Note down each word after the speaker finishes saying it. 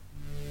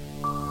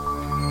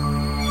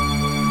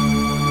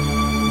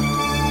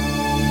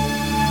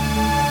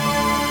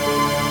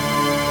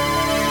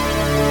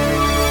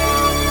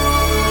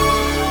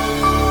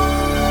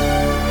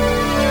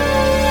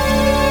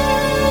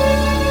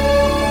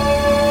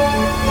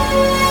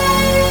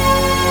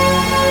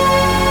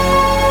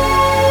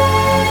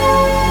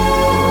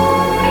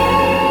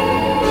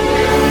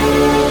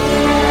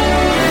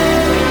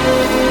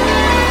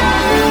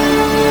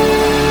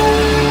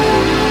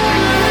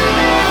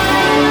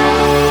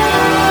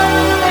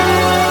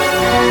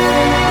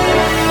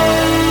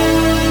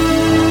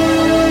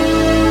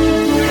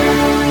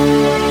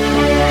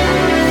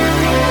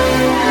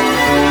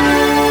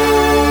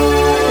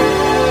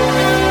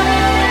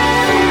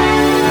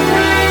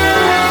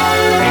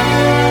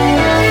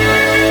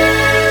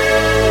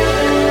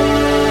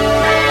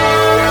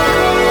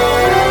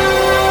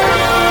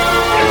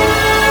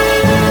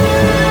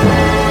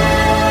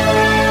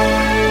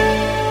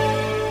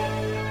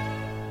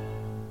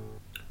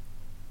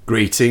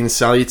Greetings,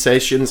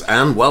 salutations,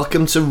 and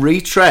welcome to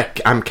Retrek.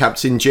 I'm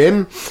Captain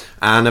Jim,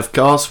 and of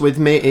course with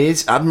me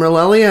is Admiral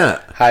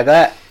Elliot. Hi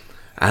there.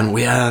 And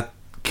we are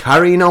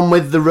carrying on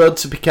with the Road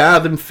to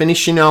Picard and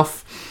finishing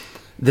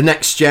off the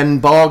Next Gen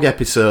Borg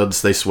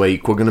episodes this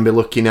week. We're going to be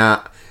looking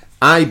at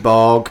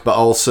iBorg, but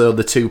also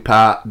the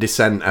two-part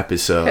Descent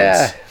episodes.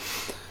 Yeah.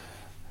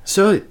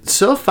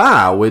 So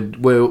far,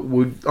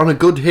 we're on a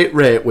good hit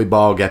rate with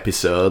Borg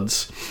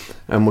episodes,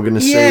 and we're going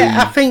to see...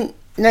 Yeah, I think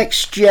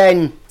Next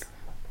Gen...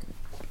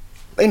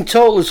 In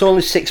total, there's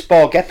only 6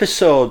 Borg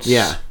episodes.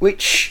 Yeah.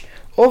 Which,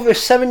 over a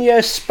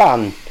 7-year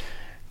span,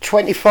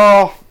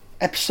 24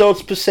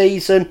 episodes per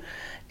season,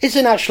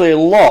 isn't actually a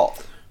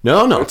lot.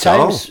 No, not at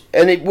all.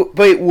 And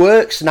but it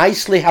works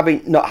nicely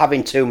not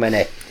having too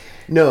many.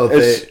 No,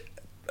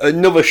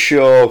 another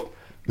show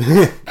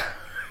did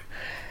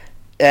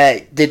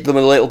them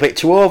a little bit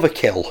to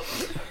overkill.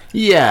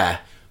 Yeah,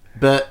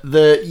 but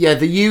they're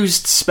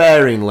used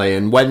sparingly,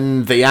 and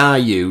when they are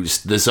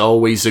used, there's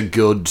always a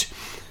good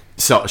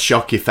sort of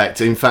shock effect.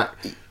 In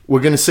fact, we're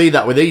going to see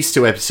that with these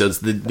two episodes.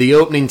 The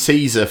opening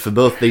teaser for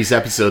both these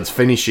episodes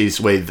finishes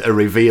with a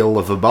reveal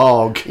of a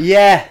Borg.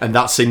 Yeah. And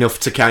that's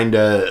enough to kind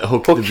of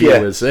hook the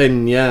viewers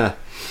in, yeah.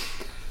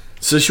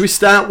 So should we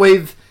start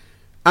with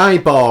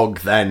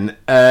iBorg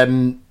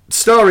then?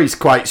 Story's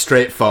quite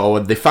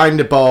straightforward. They find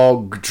a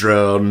Borg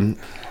drone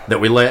that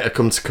we later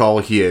come to call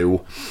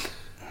Hugh.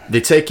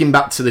 They take him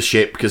back to the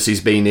ship because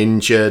he's been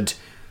injured.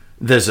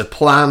 There's a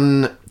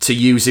plan to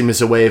use him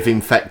as a way of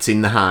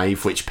infecting the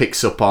hive, which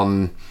picks up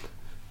on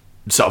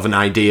sort of an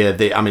idea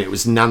that, it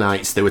was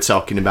nanites they were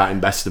talking about in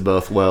Best of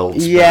Both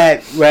Worlds.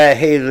 Yeah, where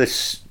here they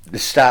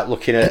start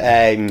looking at...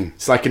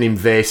 it's like an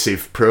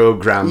invasive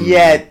program.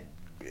 Yeah,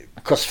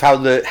 because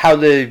of how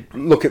they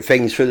look at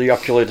things through the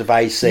ocular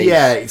devices.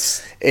 Yeah,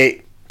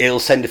 it'll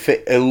send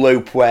a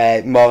loop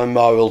where more and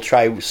more will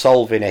try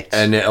solving it.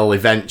 And it'll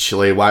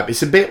eventually wipe.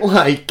 It's a bit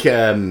like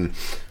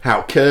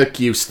how Kirk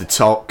used to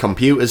talk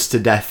computers to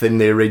death in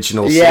the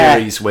original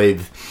series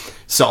with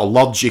sort of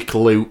logic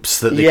loops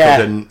that they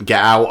couldn't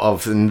get out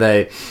of. And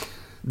they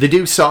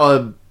do sort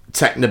of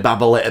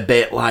technobabble it a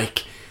bit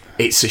like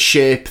it's a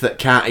shape that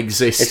can't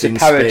exist in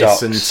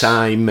space and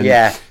time. And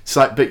it's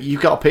like, but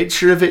you've got a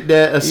picture of it,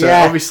 Data, so it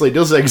obviously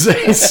does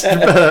exist.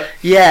 But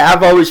yeah,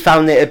 I've always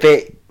found it a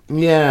bit...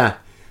 Yeah.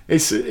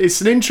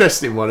 It's an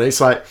interesting one.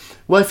 It's like,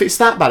 well, if it's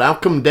that bad, how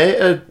come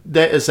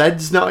Data's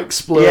head's not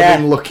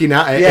exploding looking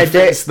at it if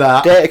it's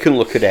that? Data can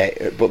look at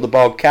it, but the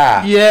Borg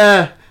can't.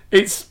 Yeah,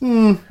 it's...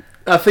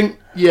 I think,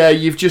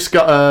 you've just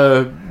got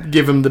to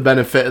give them the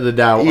benefit of the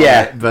doubt on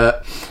it.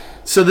 But,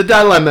 so the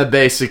dilemma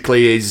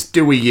basically is,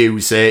 do we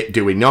use it?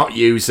 Do we not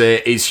use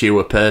it? Is Hugh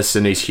a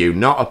person? Is Hugh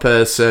not a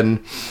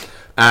person?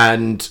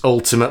 And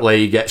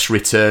ultimately he gets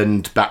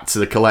returned back to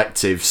the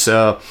collective.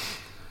 So...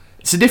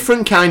 it's a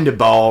different kind of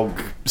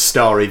Borg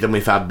story than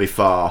we've had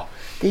before.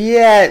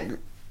 Yeah,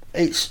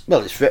 I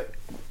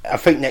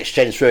think Next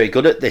Gen's very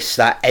good at this,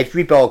 that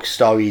every Borg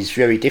story is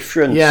very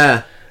different.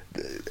 Yeah.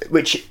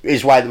 Which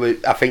is why they were,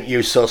 I think,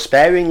 used so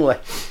sparingly.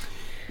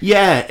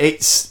 Yeah,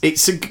 it's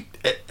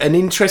an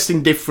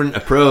interesting, different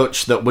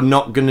approach that we're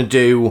not going to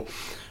do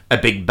a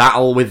big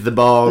battle with the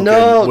Borg.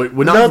 No,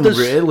 we're not even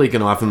really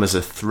going to have them as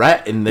a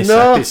threat in this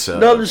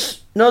episode. No,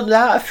 they're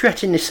not a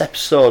threat in this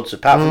episode,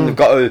 apart from they've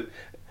got to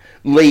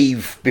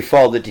leave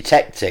before they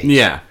detect it.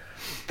 Yeah.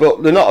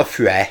 But they're not a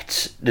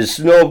threat. There's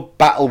no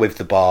battle with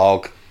the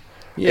Borg.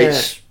 Yeah.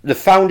 It's the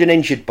found and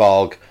injured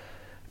Borg.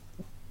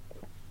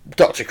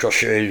 Dr.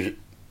 Crusher,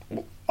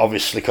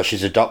 obviously because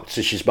she's a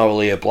doctor, she's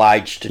morally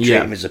obliged to treat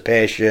him as a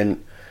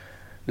patient.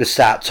 They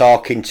start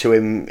talking to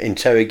him,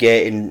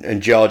 interrogating,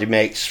 and Geordi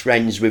makes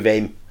friends with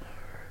him.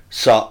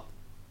 Sort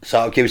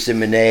of gives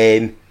him a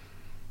name.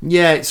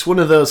 Yeah, it's one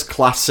of those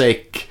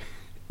classic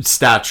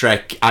Star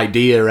Trek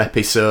idea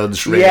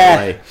episodes, really.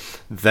 Yeah.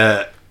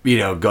 That,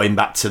 going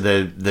back to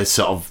the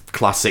sort of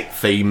classic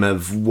theme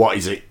of what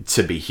is it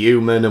to be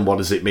human and what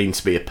does it mean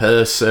to be a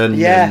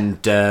person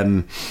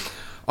and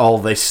all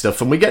this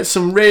stuff. And we get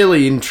some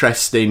really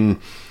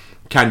interesting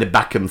kind of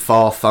back and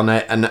forth on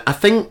it. And I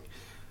think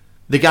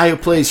the guy who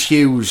plays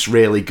Hugh's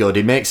really good.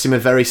 He makes him a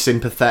very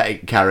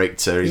sympathetic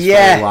character. He's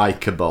very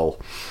likeable.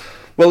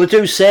 Well, they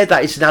do say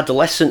that he's an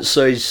adolescent,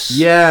 so he's...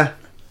 Yeah.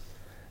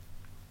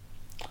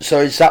 So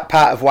is that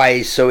part of why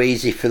it's so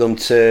easy for them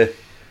to...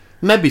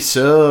 Maybe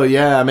so,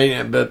 yeah.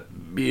 But,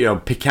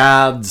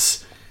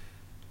 Picard's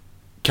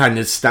kind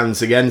of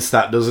stands against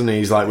that, doesn't he?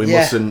 He's like, we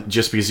mustn't,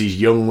 just because he's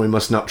young, we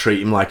must not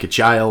treat him like a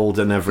child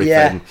and everything.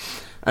 Yeah.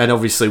 And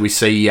obviously we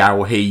see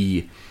how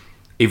he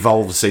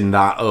evolves in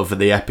that over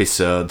the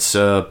episode.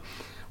 So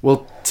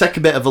we'll take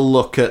a bit of a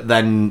look at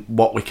then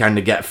what we kind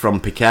of get from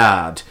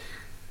Picard.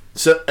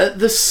 So at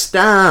the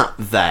start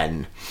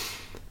then,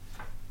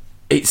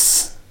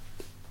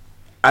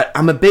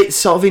 I'm a bit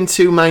sort of in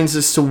two minds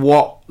as to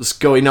what's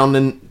going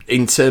on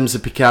in terms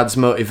of Picard's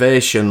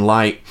motivation.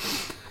 Like,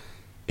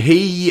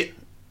 he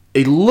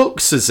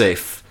looks as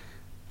if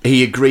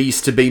he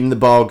agrees to beam the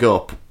Borg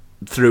up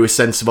through a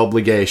sense of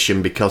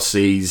obligation because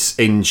he's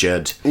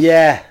injured.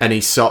 Yeah. And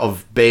he's sort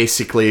of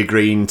basically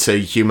agreeing to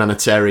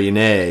humanitarian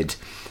aid.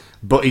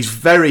 But he's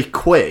very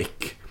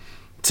quick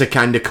to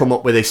kind of come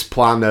up with this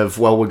plan of,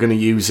 well, we're going to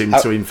use him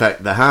to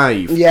infect the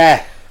hive.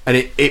 Yeah. And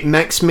it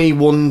makes me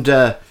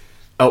wonder,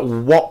 at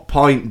what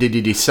point did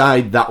he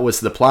decide that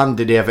was the plan?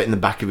 Did he have it in the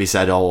back of his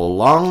head all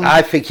along?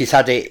 I think he's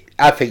had it.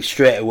 I think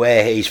straight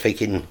away he's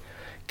thinking,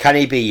 can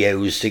he be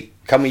used?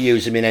 Can we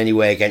use him in any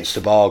way against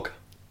the Borg?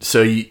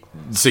 So you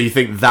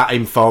think that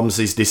informs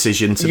his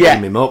decision to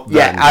beam him up?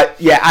 Then?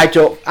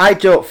 I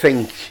don't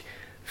think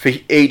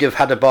he'd have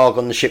had a Borg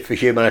on the ship for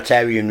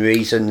humanitarian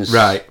reasons.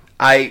 Right.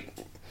 I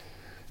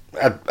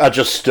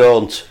just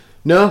don't.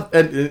 No,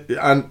 and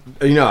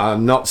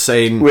I'm not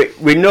saying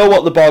we know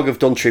what the Borg have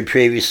done to him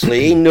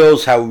previously. He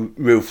knows how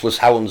ruthless,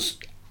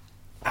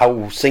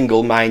 how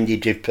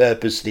single-minded with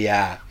purpose they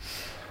are.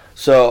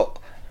 So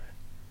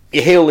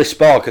you heal this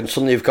Borg, and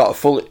suddenly you've got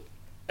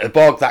a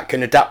Borg that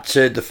can adapt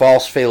to the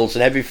force fields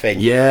and everything.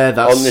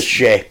 On the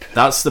ship.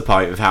 That's the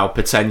point of how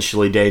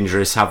potentially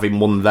dangerous having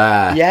one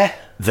there. Yeah.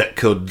 That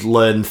could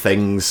learn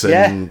things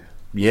and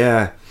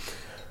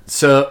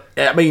So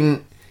I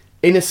mean,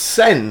 in a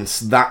sense,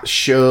 that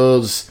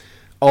shows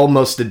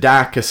almost a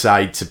darker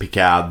side to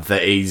Picard,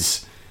 that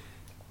he's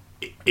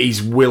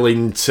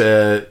willing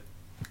to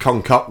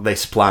concoct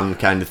this plan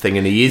kind of thing,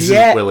 and he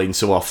isn't willing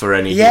to offer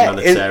any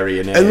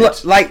humanitarian aid.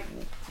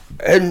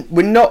 And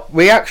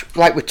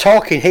we're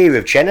talking here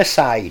of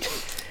genocide.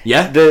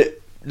 Yeah.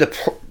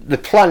 The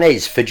plan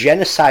is for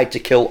genocide to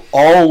kill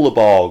all the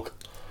Borg,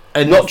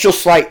 and not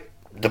just like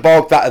the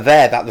Borg that are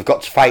there that they've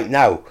got to fight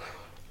now.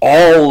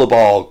 All the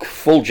Borg,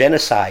 full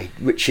genocide,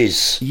 which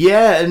is...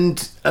 Yeah,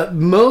 and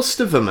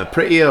most of them are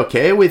pretty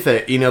okay with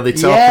it. You know, they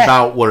talk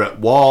about we're at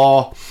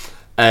war,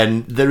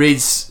 and there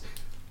is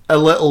a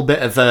little bit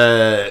of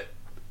a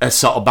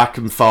sort of back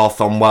and forth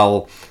on,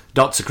 well,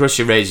 Dr.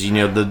 Crusher raises,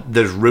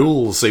 there's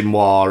rules in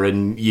war,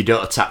 and you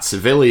don't attack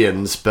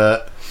civilians,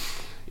 but,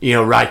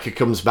 Riker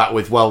comes back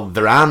with, well,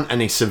 there aren't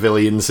any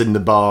civilians in the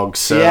Borg,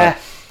 so... Yeah.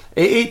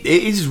 It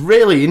is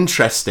really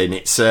interesting.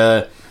 It's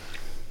an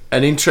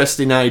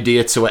interesting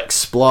idea to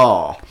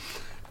explore,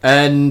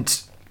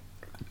 and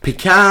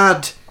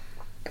Picard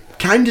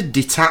kind of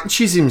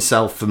detaches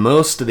himself for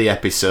most of the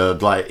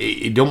episode. Like,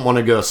 he don't want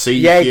to go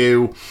see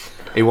Q.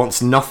 He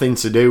wants nothing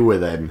to do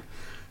with him,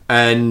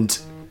 and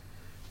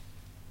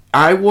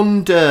I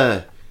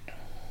wonder.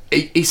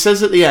 He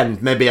says at the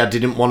end, maybe I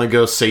didn't want to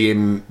go see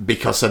him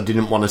because I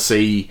didn't want to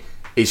see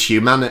his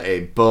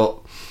humanity, but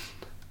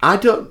I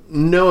don't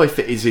know if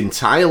it is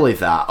entirely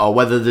that, or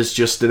whether there's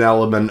just an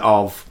element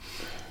of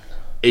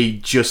he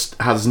just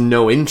has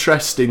no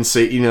interest in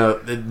seeing.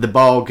 The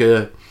Borg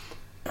are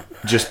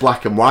just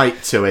black and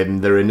white to him.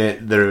 They're in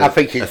it. I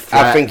think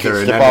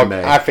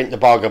the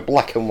Borg are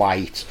black and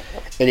white,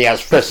 and he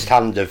has first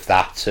hand of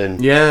that.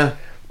 And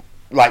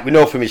like we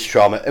know from his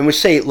trauma, and we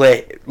see it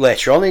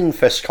later on in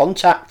First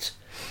Contact.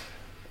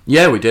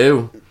 Yeah, we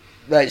do.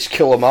 Let's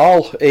kill them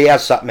all. He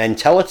has that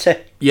mentality.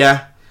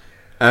 Yeah,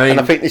 and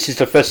I think this is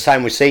the first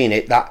time we're seeing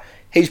it. That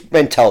his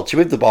mentality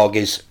with the Borg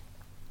is,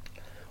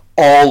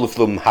 all of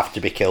them have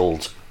to be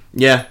killed.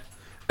 Yeah,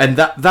 and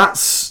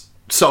that's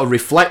sort of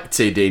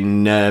reflected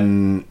in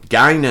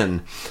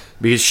Guinan,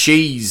 because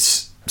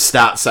she's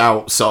starts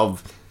out sort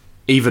of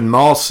even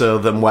more so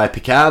than where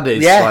Picard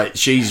is. Yeah.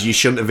 Like, you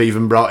shouldn't have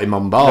even brought him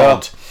on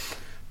board. No.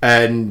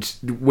 And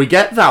we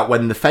get that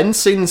when the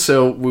fencing,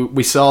 so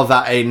we saw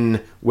that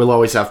in We'll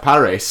Always Have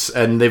Paris,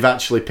 and they've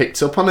actually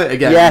picked up on it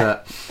again.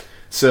 Yeah.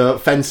 So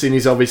fencing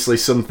is obviously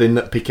something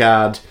that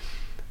Picard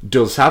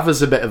does have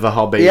as a bit of a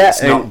hobby. Yeah,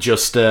 it's not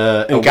just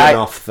a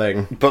one-off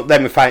thing. But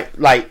then we find,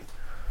 like,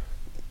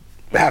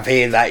 we have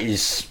here that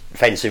he's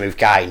fencing with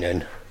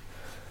Guinan,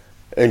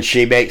 and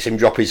she makes him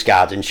drop his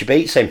guard, and she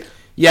beats him.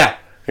 Yeah.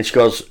 And she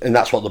goes, and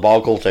that's what the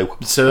Borg will do.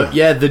 So,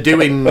 yeah, they're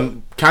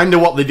doing kind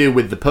of what they do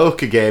with the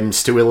poker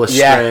games to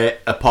illustrate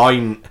a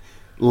point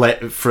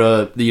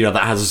for,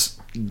 that has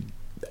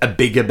a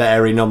bigger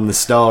bearing on the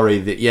story.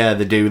 That,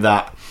 they do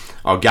that.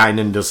 Or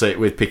Guinan does it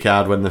with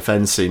Picard when they're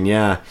fencing,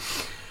 And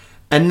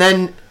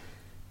then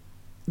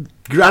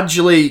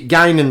gradually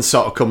Guinan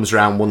sort of comes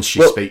around once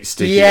she speaks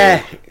to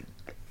you.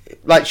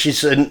 Like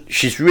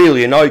she's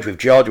really annoyed with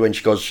Geordi when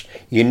she goes,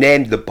 "You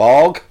named the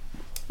Borg."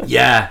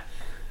 Yeah,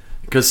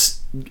 because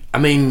I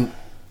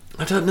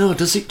don't know.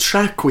 Does it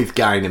track with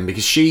Guinan?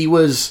 Because she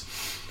was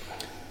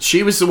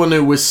the one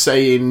who was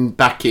saying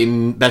back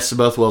in Best of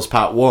Both Worlds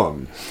Part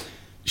 1.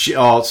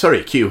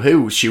 Q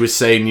Who, she was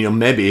saying,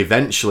 maybe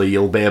eventually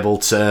you'll be able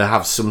to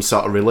have some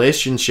sort of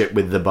relationship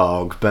with the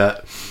Borg,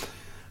 but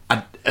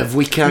have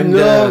we kind of...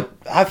 No,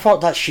 I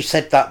thought that she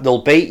said that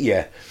they'll beat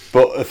you,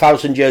 but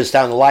 1,000 years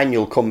down the line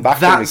you'll come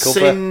back and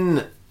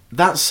recover.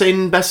 That's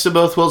in Best of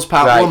Both Worlds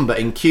Part 1, but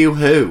in Q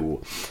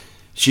Who,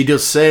 she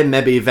does say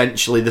maybe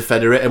eventually the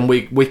Federation, and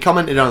we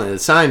commented on it at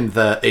the time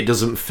that it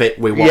doesn't fit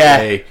with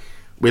what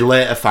we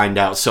later find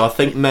out, so I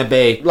think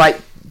maybe...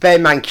 Like, bear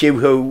in mind Q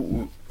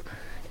Who...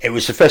 It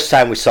was the first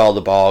time we saw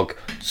the Borg.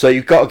 So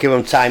you've got to give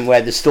them time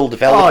where they're still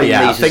developing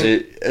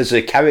these as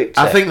a character.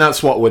 I think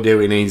that's what we're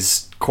doing,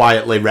 is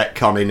quietly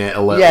retconning it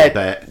a little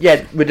bit.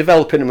 Yeah, we're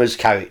developing them as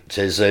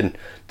characters, and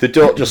they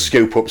don't just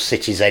scoop up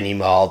cities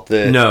anymore.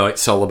 No,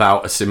 it's all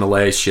about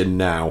assimilation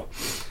now.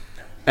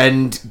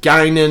 And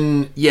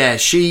Guinan,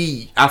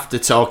 she, after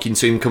talking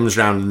to him, comes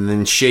round, and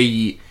then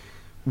she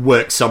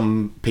works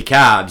on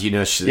Picard,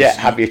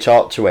 have you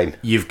talked to him?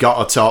 You've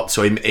got to talk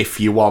to him if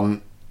you're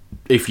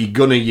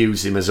gonna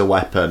use him as a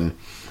weapon,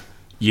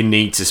 you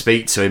need to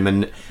speak to him.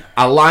 And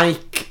I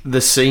like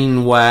the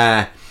scene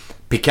where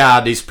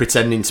Picard is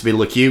pretending to be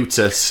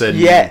Locutus, and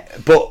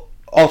but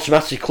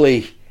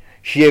automatically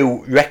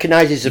Hugh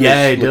recognises him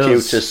as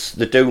Locutus.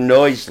 They do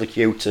know he's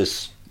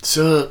Locutus.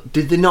 So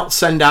did they not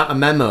send out a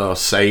memo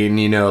saying,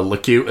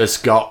 Locutus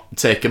got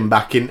taken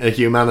back into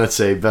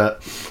humanity,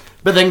 but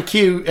then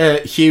Hugh,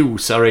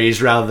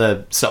 is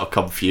rather sort of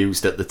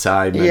confused at the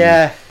time.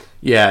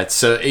 And,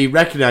 so he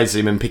recognises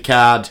him, and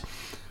Picard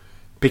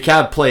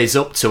plays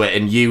up to it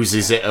and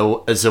uses it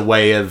as a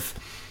way of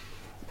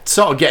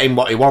sort of getting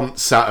what he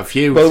wants out of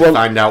Hugh to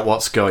find out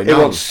what's going on.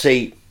 He wants to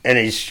see, and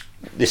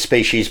this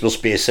species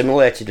must be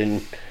assimilated,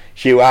 and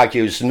Hugh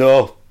argues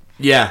no.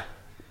 Yeah,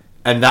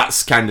 and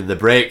that's kind of the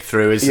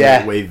breakthrough, isn't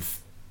it,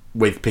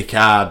 with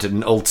Picard,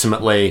 and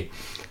ultimately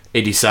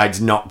he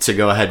decides not to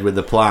go ahead with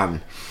the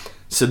plan.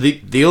 So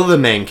the other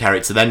main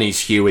character then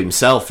is Hugh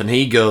himself, and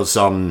he goes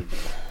on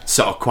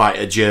sort of quite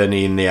a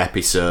journey in the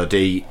episode.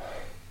 He,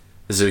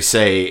 as we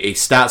say, he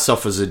starts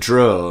off as a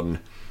drone,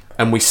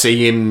 and we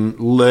see him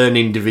learn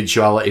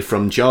individuality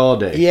from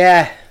Geordi.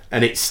 Yeah.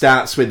 And it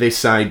starts with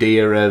this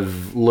idea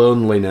of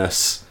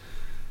loneliness.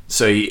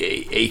 So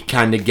he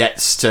kind of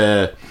gets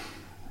to...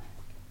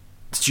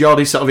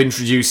 Geordi sort of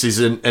introduces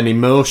an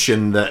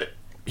emotion that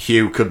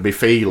Hugh could be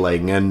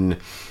feeling, and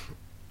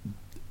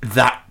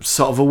that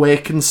sort of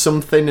awakens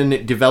something, and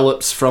it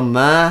develops from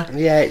there.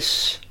 Yeah,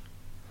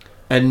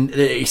 and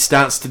he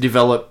starts to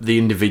develop the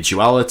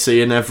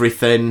individuality and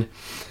everything.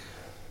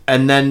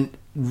 And then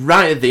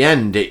right at the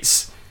end,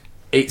 it's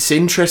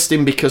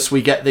interesting because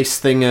we get this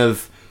thing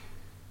of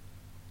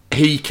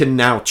he can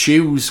now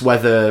choose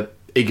whether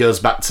he goes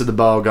back to the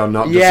Borg or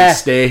not. Does he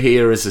stay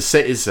here as a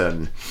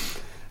citizen?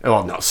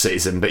 Well, not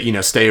citizen, but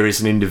stay here as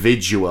an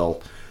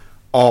individual,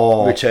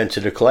 or return to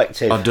the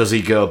collective, or does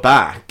he go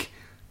back?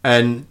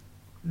 And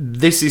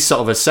this is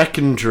sort of a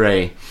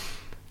secondary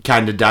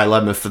kind of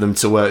dilemma for them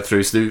to work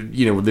through. So,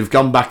 they've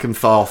gone back and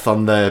forth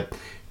on the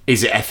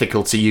is it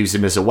ethical to use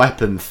him as a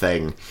weapon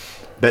thing.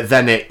 But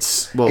then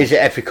it's... well, is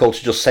it ethical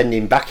to just send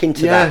him back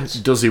into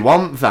that? Does he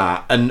want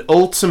that? And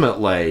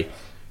ultimately,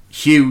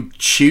 Hugh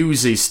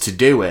chooses to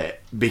do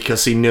it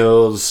because he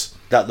knows...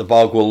 that the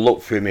Borg will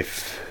look for him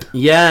if...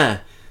 Yeah.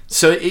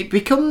 So it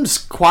becomes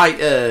quite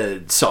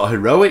a sort of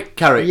heroic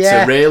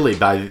character, really,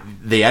 by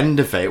the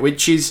end of it,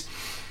 which is...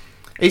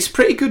 it's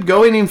pretty good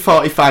going in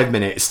 45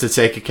 minutes to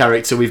take a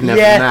character we've never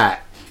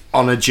met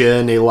on a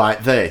journey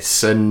like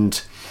this,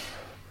 and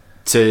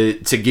to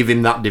give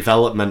him that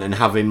development and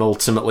have him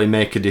ultimately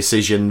make a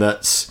decision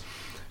that's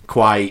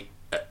quite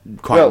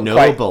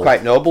noble.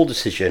 Quite noble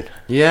decision.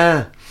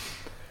 Yeah.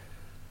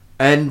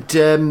 And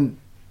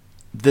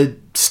the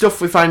stuff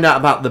we find out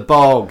about the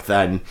Borg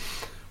then,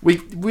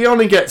 we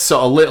only get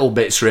sort of little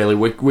bits really.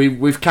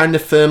 We've kind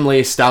of firmly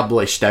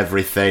established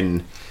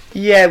everything.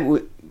 Yeah,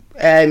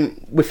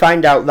 we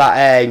find out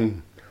that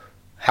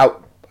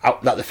how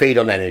that they feed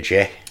on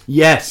energy.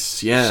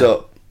 Yes, yeah.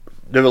 So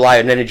they rely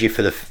on energy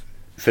for the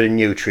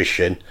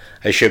nutrition.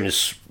 I assume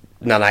there's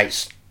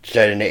nanites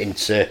turning it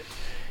into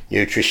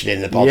nutrition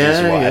in the bodies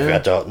or whatever. Yeah. I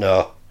don't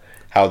know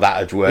how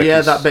that would work.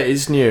 Yeah, that bit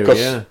is new.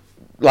 Yeah,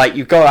 like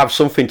you've got to have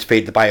something to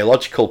feed the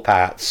biological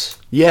parts.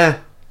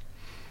 Yeah.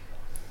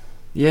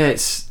 Yeah,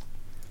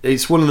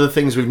 it's one of the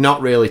things we've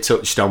not really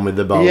touched on with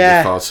the Borg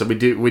before. So we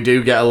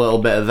do get a little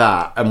bit of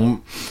that,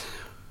 and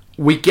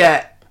we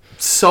get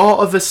sort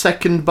of a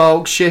second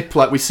Borg ship.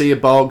 Like we see a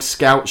Borg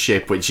scout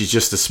ship, which is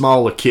just a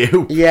smaller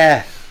cube.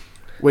 Yeah.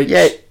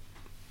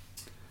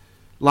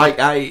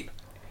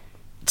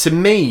 To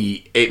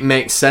me, it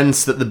makes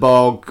sense that the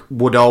Borg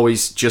would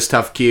always just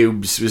have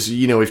cubes.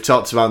 We've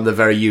talked about them, they're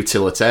very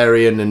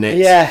utilitarian, and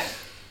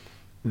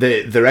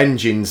their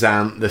engines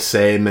aren't the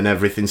same and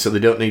everything, so they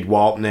don't need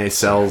warp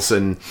nacelles,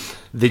 and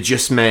they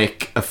just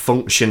make a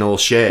functional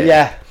ship.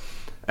 Yeah.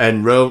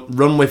 And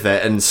run with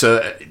it. And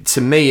so,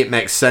 to me, it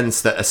makes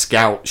sense that a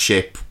scout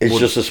ship is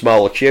just a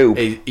smaller cube.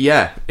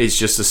 It's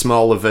just a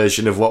smaller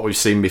version of what we've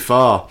seen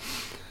before.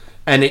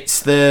 And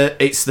it's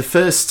the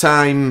first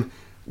time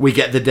we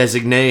get the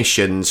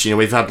designations.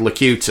 We've had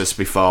Locutus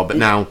before, but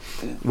now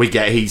we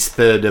get he's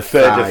third of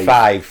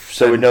five.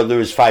 So we know there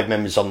was 5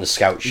 members on the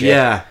scout ship.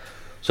 Yeah.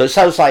 So it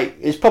sounds like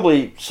it's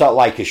probably sort of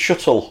like a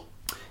shuttle,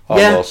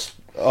 almost,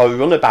 or a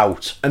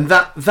runabout. And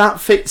that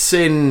fits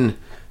in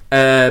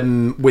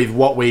with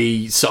what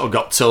we sort of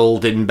got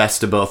told in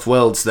Best of Both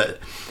Worlds, that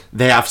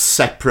they have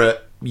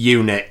separate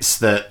units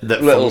that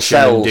little function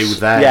cells. And do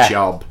their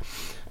job,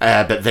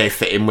 but they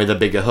fit in with a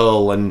bigger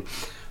hull. And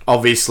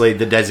obviously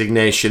the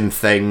designation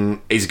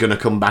thing is going to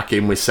come back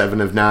in with 7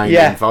 of 9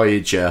 in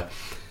Voyager.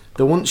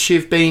 There wouldn't she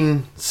have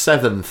been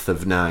 7th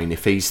of 9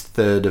 if he's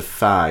 3rd of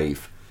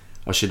 5?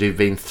 Or should he have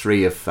been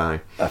 3 of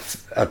 5?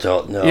 I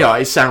don't know. Yeah,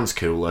 it sounds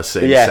cooler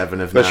saying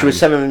 7 of 9. But she was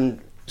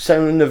 7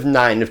 of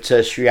 9 of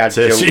tertiary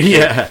adjunct.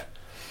 Yeah.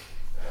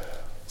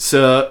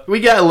 So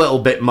we get a little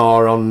bit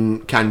more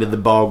on kind of the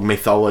Borg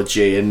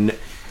mythology, and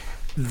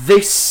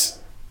this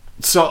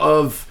sort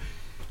of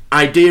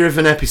idea of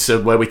an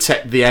episode where we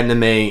take the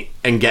enemy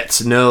and get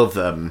to know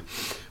them.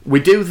 We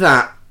do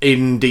that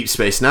in Deep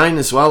Space Nine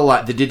as well.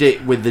 Like they did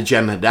it with the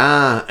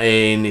Jem'Hadar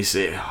in,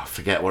 I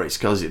forget what it's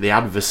called. Is it The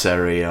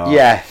Adversary?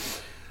 Or,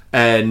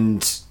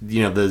 and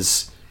you know,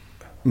 there's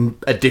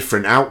a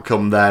different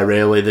outcome there.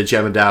 Really, the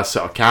Jem'Hadar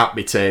sort of can't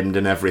be tamed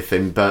and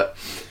everything, but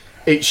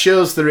it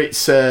shows that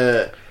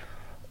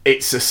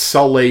it's a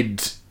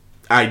solid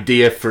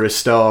idea for a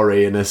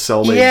story and a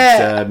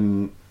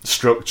solid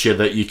structure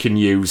that you can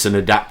use and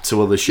adapt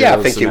to other shows. Yeah,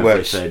 I think it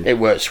works. It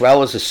works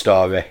well as a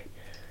story.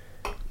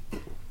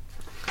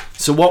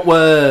 So, what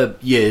were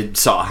your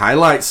sort of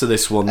highlights of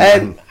this one?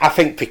 I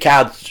think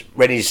Picard,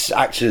 when he's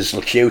acting as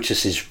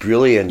Locutus, is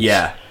brilliant.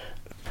 Yeah,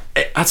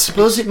 I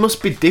suppose it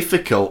must be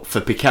difficult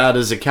for Picard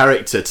as a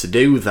character to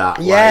do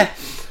that. Yeah,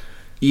 like,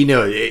 you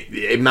know,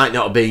 it might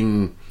not have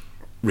been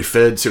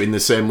referred to in the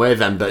same way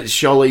then, but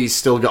surely he's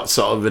still got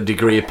sort of a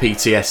degree of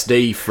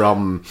PTSD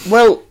from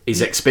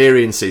his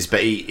experiences, but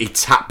he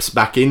taps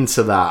back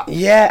into that.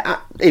 Yeah,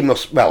 he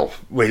must. Well,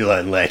 we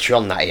learn later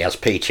on that he has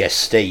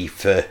PTSD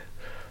for,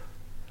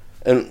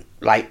 and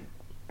like,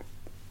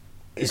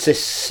 is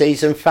this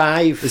season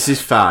 5? This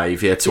is 5,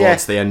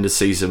 towards the end of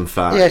season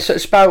 5. Yeah, so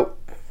it's about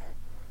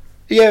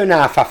a year and a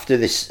half after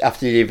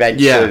the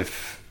events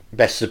of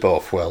Best of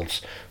Both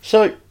Worlds.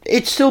 So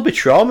he'd still be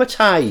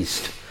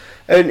traumatised.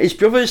 And his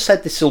brother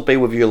said this will be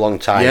with you a long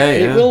time,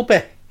 and it will be.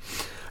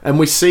 And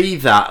we see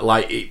that,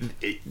 like,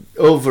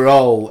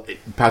 overall,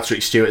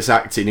 Patrick Stewart's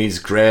acting is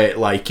great.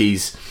 Like,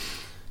 his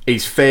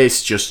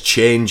face just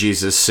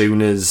changes as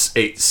soon as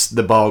it's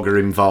the Borg are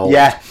involved.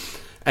 Yeah.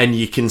 And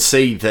you can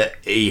see that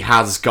he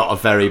has got a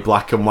very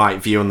black and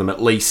white view on them,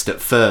 at least at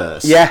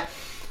first. Yeah.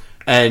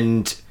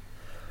 And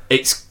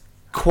it's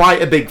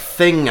quite a big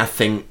thing, I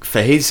think,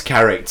 for his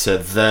character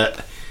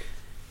that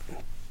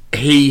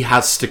he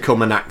has to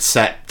come and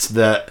accept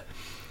that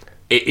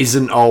it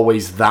isn't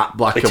always that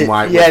black and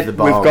white with the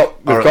Borg,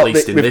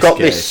 we've got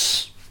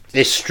this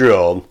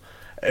Strome,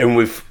 and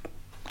we've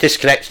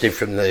disconnected him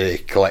from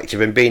the collective,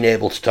 and being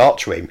able to talk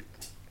to him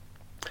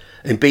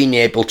and being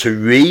able to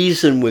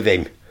reason with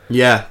him,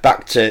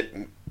 back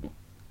to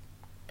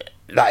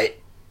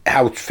like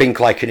how to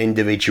think like an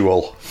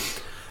individual.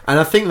 And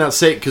I think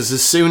that's it, because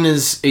as soon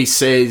as he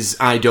says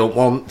I don't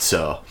want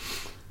to,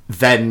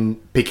 then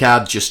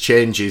Picard just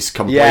changes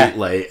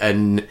completely,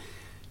 and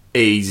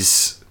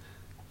he's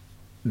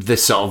the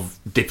sort of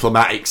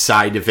diplomatic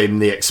side of him,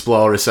 the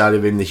explorer side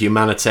of him, the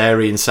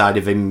humanitarian side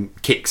of him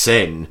kicks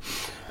in,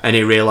 and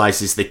he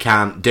realises they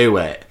can't do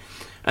it.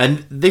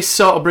 And this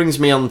sort of brings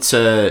me on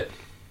to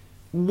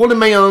one of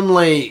my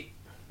only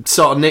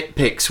sort of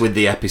nitpicks with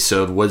the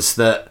episode was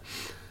that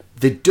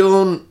they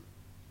don't,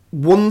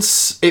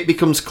 once it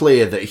becomes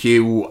clear that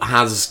Hugh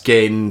has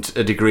gained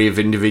a degree of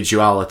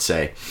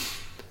individuality,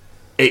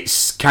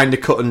 it's kind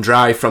of cut and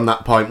dry from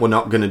that point. We're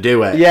not going to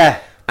do it. Yeah.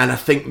 And I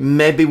think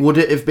maybe would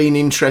it have been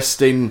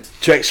interesting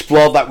to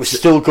explore that we're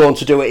still going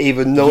to do it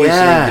even though it's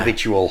an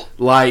individual.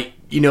 Like,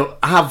 you know,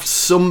 have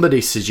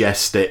somebody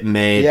suggest it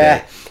maybe.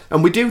 Yeah.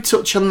 And we do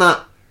touch on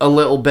that a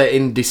little bit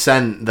in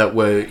Descent that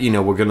we're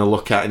going to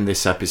look at in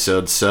this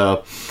episode,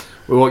 so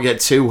we won't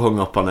get too hung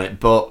up on it.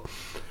 But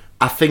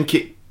I think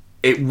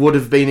it would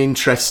have been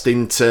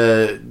interesting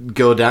to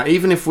go down,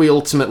 even if we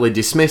ultimately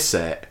dismiss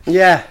it.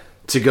 Yeah.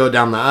 To go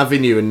down that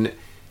avenue, and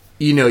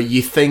you know,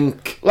 you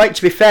think, like,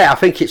 to be fair, I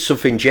think it's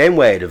something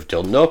Janeway would have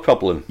done, no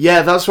problem.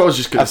 Yeah, that's what I was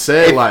just going to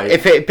say.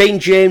 If it had been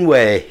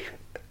Janeway,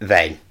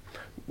 then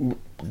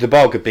the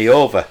Borg would be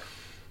over.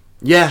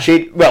 Yeah,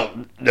 they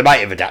might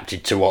have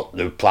adapted to what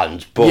the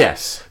plans,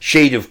 but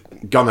she'd have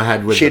gone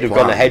ahead with. She'd have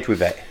gone ahead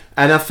with it,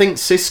 and I think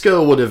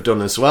Sisko would have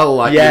done as well.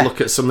 Like, you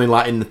look at something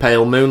like In the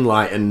Pale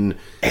Moonlight, and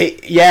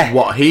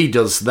what he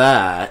does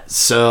there.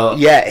 So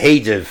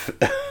he'd have.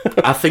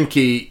 I think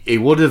he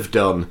would have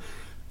done.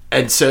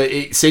 And so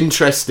it's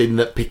interesting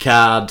that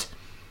Picard,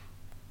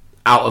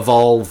 out of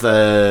all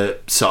the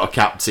sort of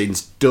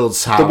captains,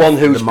 does have the one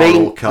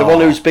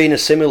who's been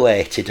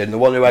assimilated, and the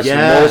one who has the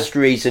most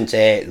reason to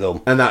hate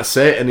them. And that's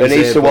it. And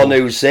he's the one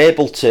who's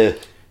able to.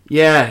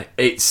 Yeah,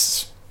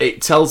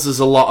 it tells us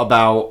a lot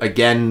about,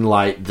 again,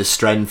 like the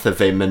strength of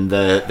him and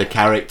the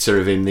character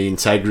of him, the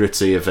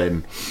integrity of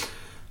him.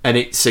 And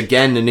it's,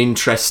 again, an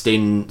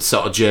interesting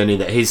sort of journey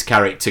that his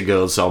character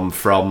goes on,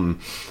 from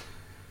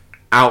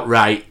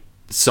outright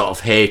sort of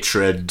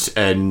hatred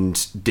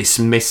and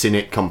dismissing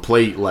it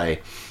completely,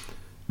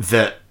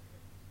 that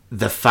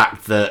the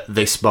fact that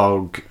this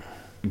Borg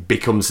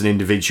becomes an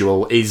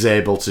individual is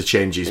able to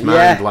change his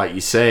mind, like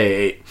you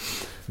say,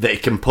 that he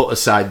can put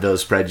aside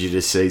those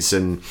prejudices.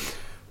 And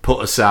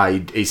put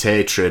aside his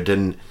hatred,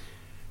 and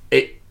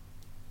it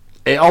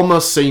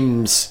almost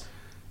seems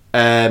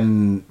a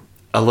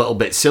little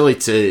bit silly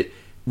to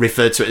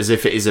refer to it as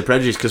if it is a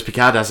prejudice, because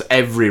Picard has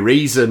every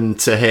reason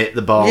to hate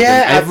the Borg,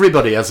 and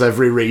everybody has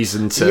every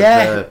reason to...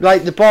 Yeah,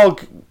 like the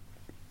Borg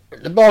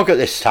at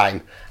this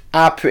time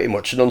are pretty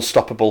much an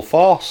unstoppable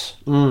force.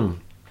 But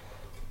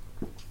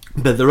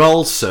they're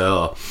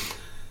also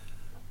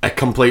a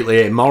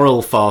completely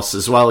immoral force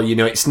as well. You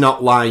know, it's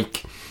not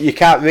like... You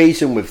can't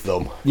reason with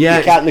them. Yeah,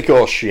 you can't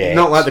negotiate.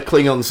 Not like the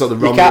Klingons or the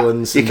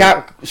Romulans. You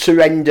can't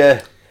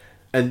surrender.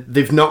 And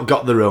they've not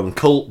got their own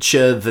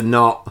culture. They're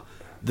not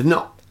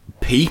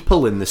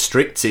people in the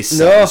strictest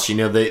sense. You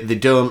know, they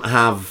don't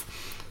have,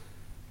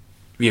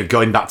 you know,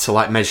 going back to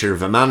like Measure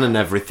of a Man and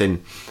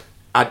everything,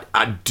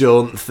 I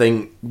don't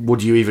think,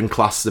 would you even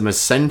class them as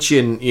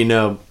sentient, you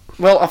know?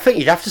 Well, I think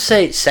you'd have to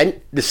say it's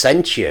the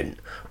sentient,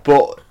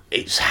 but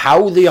it's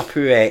how they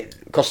operate,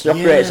 because they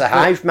operate as a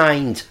hive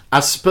mind.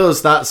 I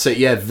suppose that's it,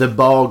 yeah. The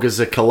Borg as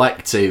a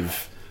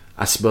collective,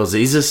 I suppose,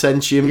 is a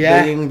sentient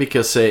being,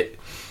 because it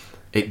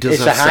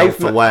does have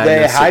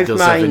self-awareness, it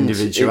does have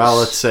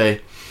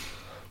individuality.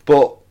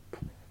 But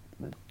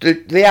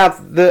they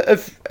have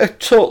a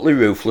totally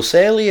ruthless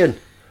alien.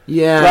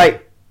 Yeah.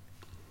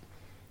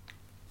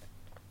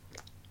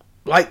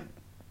 Like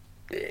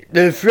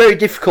they're a very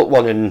difficult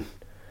one, and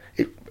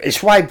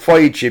it's why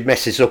Voyager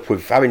messes up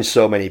with having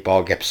so many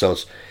Borg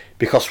episodes,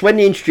 because when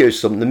they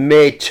introduce them, they're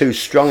made too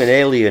strong an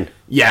alien.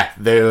 Yeah,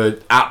 they're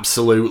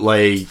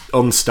absolutely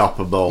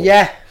unstoppable.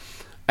 Yeah.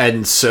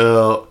 And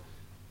so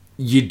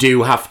you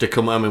do have to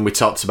come... I mean, we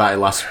talked about it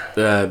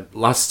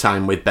last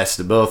time with Best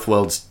of Both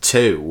Worlds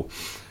 2,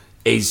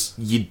 is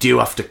you do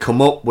have to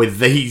come up with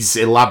these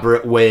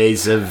elaborate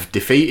ways of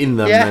defeating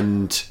them,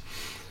 and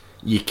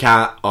you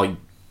can't... Or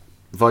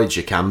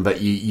Voyager can, but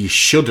you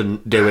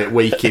shouldn't do it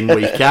week in,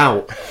 week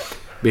out,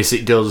 because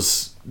it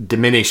does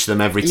diminish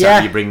them every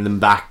time you bring them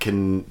back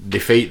and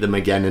defeat them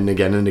again and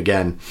again and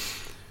again.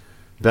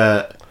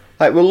 But...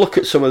 Like, we'll look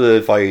at some of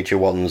the Voyager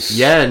ones.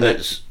 Yeah,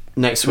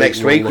 Next week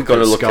we're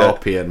going to look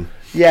Scorpion.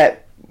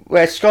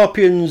 Where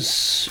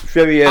Scorpion's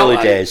very early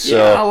days. So.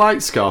 Yeah, I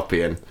like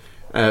Scorpion.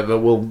 But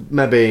we'll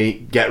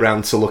maybe get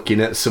round to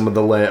looking at some of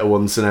the later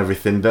ones and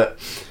everything. But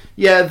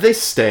yeah, at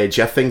this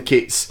stage, I think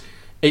it's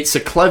a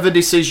clever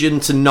decision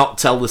to not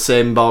tell the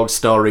same Borg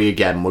story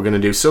again. We're going to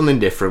do something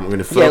different. We're going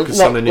to focus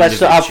on an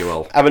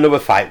individual. Have another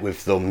fight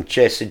with them,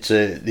 chase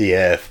into the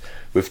Earth.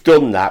 We've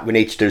done that. We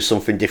need to do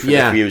something different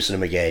if we're using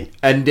them again.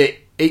 And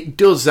it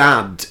does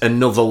add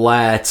another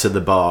layer to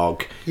the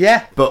Borg.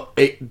 Yeah. But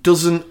it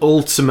doesn't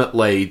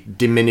ultimately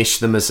diminish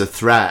them as a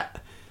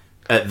threat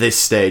at this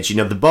stage. You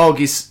know, the Borg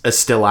are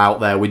still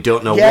out there. We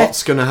don't know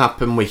what's going to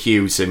happen with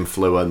Hugh's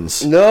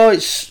influence. No,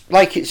 it's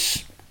like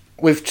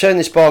we've turned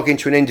this Borg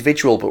into an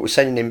individual, but we're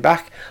sending him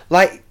back.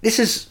 Like, this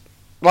is...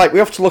 Like, we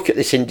have to look at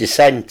this in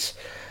Descent.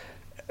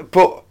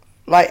 But,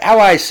 like, how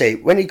I see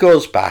it, when he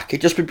goes back,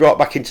 he'd just be brought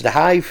back into the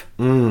hive.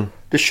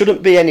 There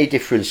shouldn't be any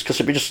difference, because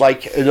it'd be just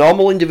like a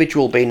normal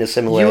individual being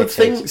assimilated. You would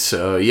think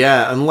so,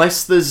 yeah,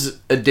 unless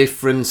there's a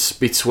difference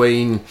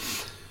between...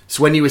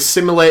 So when you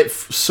assimilate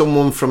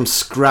someone from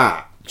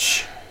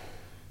scratch,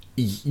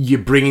 you're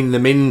bringing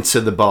them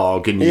into the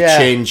Borg and you're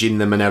changing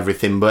them and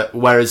everything, but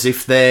whereas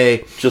if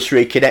they... Just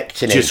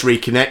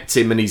reconnect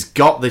him and he's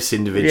got this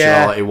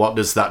individuality, what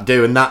does that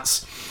do? And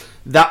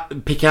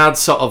that Picard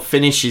sort of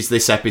finishes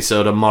this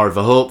episode on more of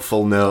a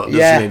hopeful note,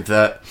 doesn't he?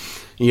 That...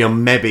 You know,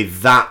 maybe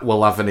that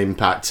will have an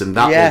impact and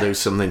that will do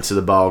something to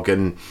the Borg.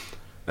 And,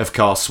 of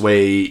course,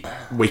 we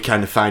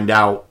kind of find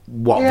out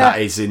what that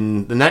is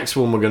in the next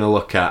one we're going to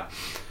look at.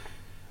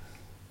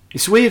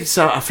 It's weird.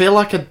 So I feel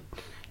like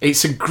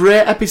it's a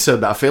great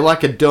episode, but I feel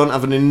like I don't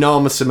have an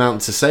enormous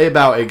amount to say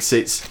about it,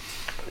 because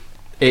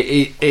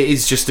it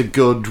is just a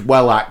good,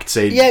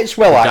 well-acted... Yeah, it's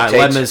well-acted.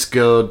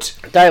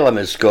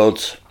 Dilemma's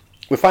good.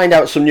 We find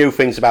out some new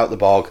things about the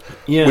Borg.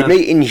 Yeah. We're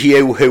meeting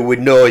Hugh, who we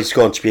know is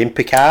going to be in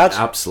Picard.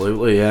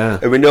 Absolutely, yeah.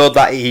 And we know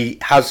that he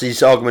has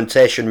his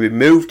augmentation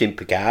removed in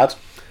Picard.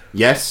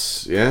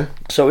 Yes, yeah.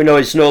 So we know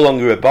he's no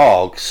longer a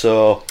Borg,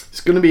 so...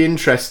 It's going to be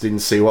interesting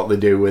to see what they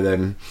do with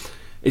him.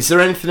 Is there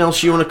anything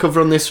else you want to cover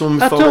on this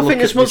one? I don't think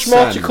there's much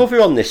more to cover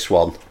on this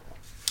one.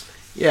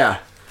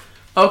 Yeah.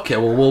 Okay,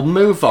 well, we'll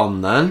move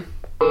on then.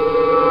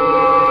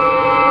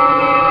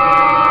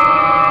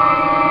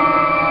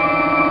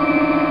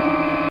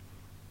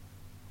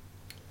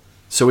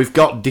 So we've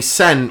got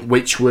Descent,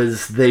 which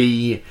was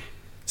the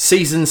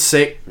Season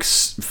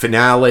 6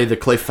 finale, the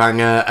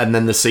cliffhanger, and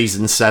then the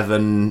Season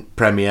 7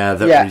 premiere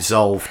that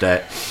resolved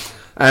it.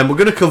 And we're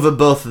going to cover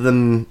both of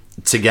them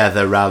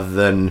together rather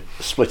than...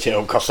 Split it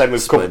up, because then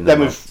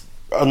we've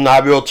on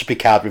our road to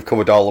Picard, we've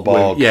covered all the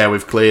Borg.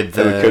 We've cleared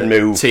the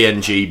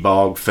TNG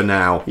Borg for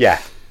now.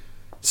 Yeah.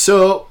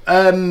 So,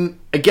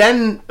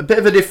 again, a bit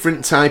of a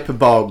different type of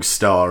Borg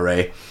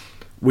story.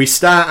 We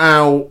start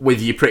out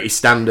with your pretty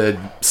standard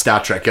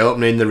Star Trek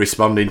opening, they're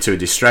responding to a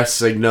distress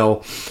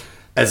signal.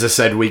 As I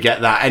said, we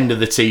get that end of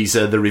the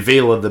teaser, the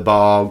reveal of the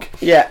Borg.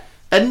 Yeah.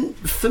 And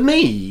for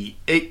me,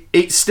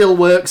 it still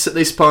works at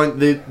this point.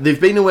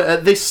 They've been away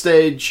at this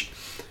stage.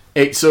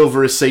 It's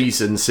over a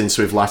season since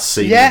we've last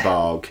seen the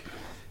Borg,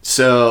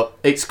 so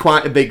it's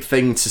quite a big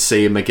thing to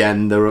see him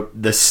again.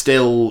 They're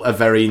still a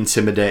very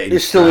intimidating. They're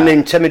still an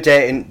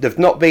intimidating. They've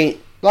not been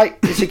like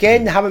it's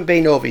again. They haven't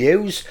been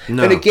overused.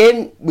 No. And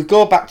again, we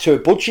go back to a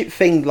budget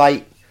thing.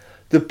 Like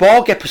the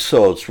Borg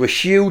episodes were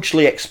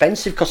hugely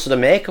expensive because of the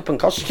makeup and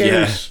costumes.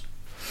 Yeah.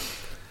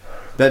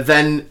 But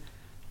then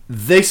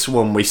this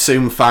one, we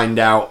soon find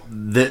out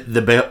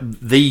that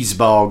these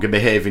Borg are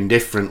behaving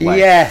differently.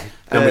 Yeah.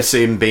 And we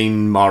see them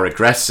being more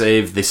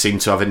aggressive. They seem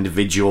to have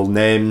individual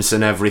names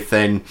and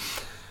everything.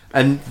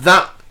 And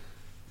that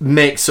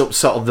makes up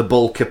sort of the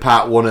bulk of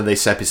part one of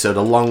this episode,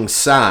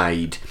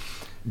 alongside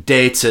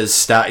Data's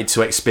started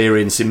to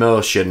experience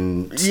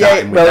emotion,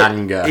 starting with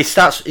anger.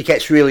 It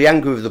gets really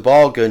angry with the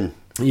Borg and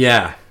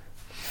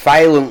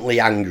violently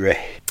angry.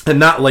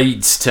 And that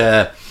leads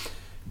to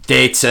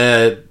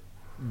Data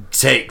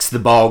takes the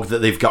Borg that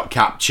they've got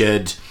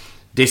captured,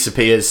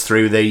 disappears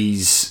through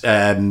these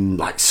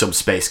like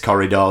subspace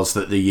corridors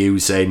that they're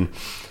using,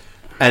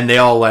 and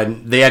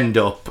they end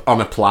up on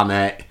a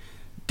planet.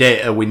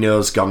 Data, we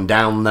know's gone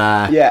down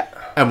there,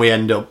 and we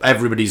end up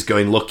everybody's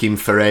going looking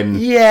for him.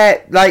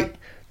 Like,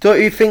 don't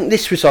you think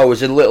this was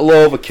always a little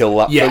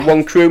overkill? That for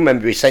one crew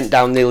member, he sent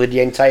down nearly the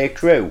entire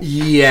crew.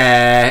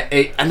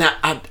 And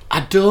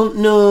I don't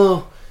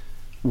know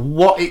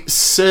what it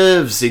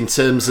serves in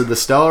terms of the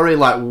story.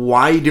 Like,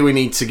 why do we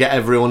need to get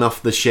everyone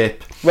off the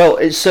ship? Well,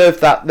 it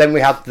served that. Then we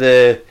had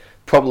the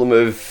problem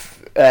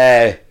of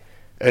an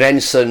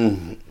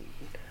ensign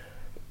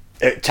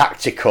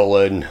tactical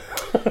and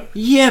but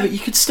you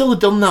could still have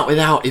done that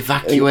without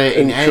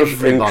evacuating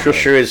everybody. And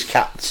Crusher as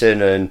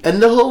captain and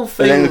the whole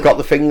thing. And then they've got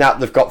the thing that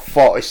they've got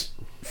 40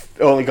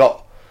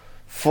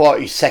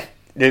 seconds.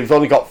 They've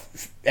only got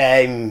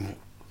a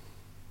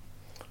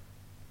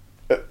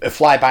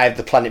flyby of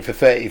the planet for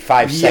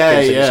 35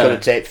 seconds, and it's going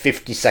to take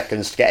 50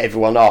 seconds to get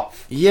everyone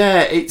off.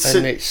 It's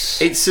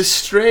a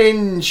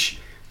strange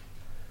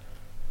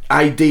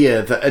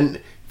idea that,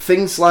 and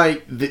things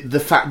like the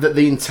fact that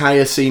the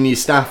entire senior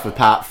staff,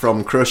 apart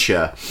from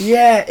Crusher,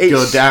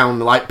 go down.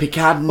 Like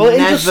Picard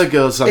never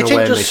goes on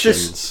away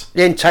missions.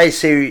 The entire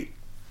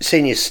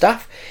senior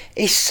staff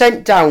is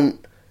sent down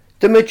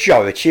the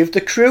majority of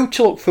the crew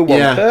to look for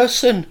one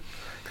person.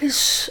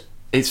 It's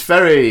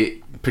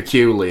very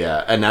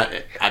peculiar, and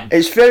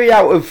it's very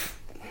out of.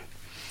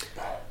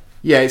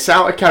 It's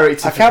out of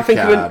character. I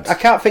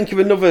can't think of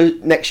another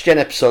Next Gen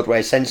episode where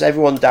it sends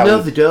everyone down. No,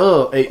 they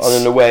don't.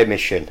 On an away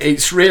mission.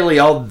 It's really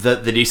odd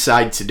that they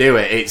decide to do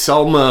it. It's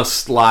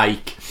almost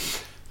like,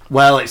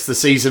 well, it's the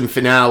season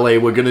finale.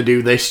 We're going to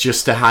do this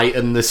just to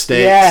heighten the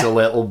stakes a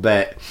little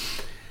bit.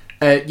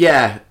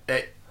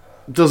 It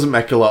doesn't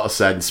make a lot of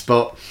sense,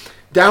 but.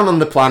 Down on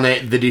the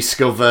planet, they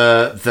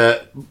discover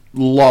that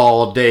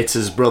Law,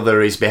 Data's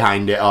brother, is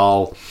behind it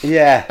all.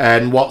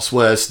 And what's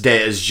worse,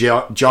 Data's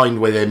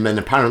joined with him, and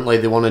apparently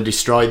they want to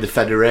destroy the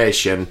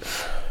Federation.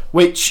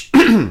 Which,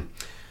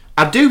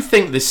 I do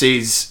think this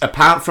is,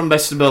 apart from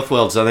Best of Both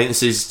Worlds, I think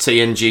this is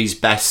TNG's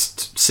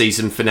best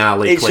season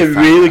finale. It's a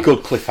really good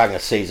cliffhanger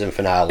season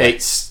finale.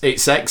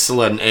 It's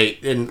excellent.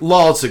 And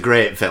Law's a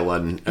great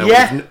villain.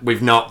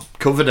 We've not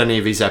covered any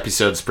of his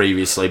episodes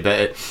previously,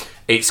 but...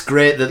 It's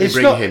great that they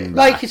bring him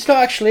back. Like, it's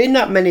not actually in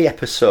that many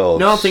episodes.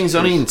 No, I think it's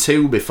only in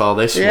 2 before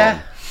this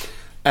one.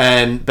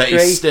 But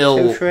he's still...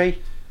 2, 3.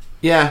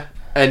 Yeah,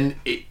 and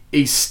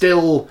he's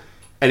still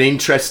an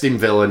interesting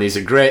villain. He's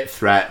a great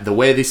threat. The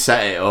way they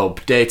set it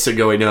up, Data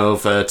going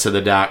over to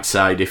the dark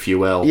side, if you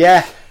will.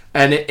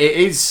 And it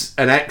is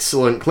an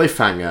excellent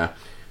cliffhanger.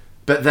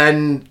 But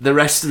then the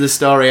rest of the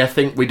story, I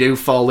think we do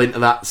fall into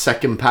that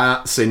second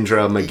part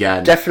syndrome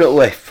again.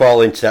 Definitely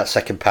fall into that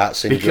second part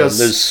syndrome. Because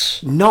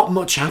there's not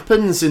much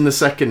happens in the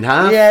second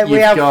half. We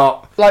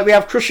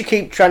have Crusher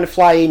keep trying to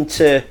fly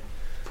into...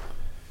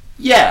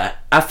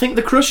 I think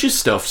the Crusher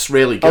stuff's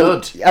really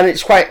good. And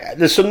it's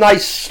there's some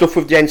nice stuff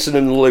with the ensign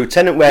and the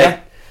lieutenant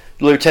where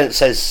the lieutenant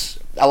says,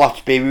 I'll have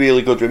to be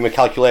really good with my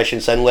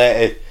calculations, and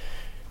later...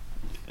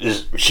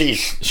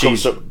 She's doing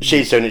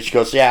it. She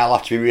goes, I'll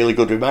have to be really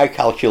good with my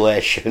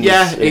calculations.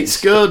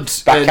 It's good.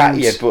 Back at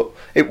you, but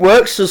it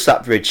works, does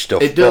that bridge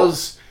stuff. It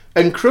does.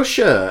 And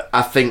Crusher,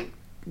 I think,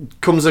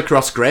 comes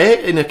across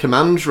great in a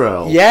command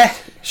role.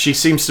 She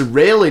seems to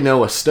really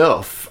know her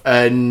stuff,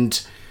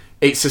 and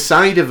it's a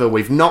side of her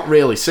we've not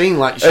really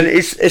seen. And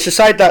it's a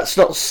side that's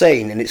not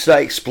seen, and it's not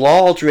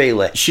explored,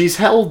 really. She's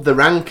held the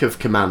rank of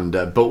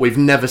commander, but we've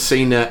never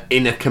seen her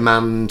in a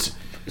command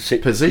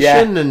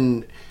position,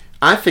 and...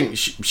 I think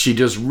she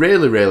does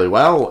really, really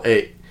well.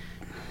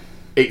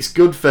 It's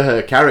good for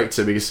her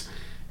character because,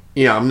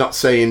 I'm not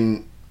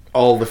saying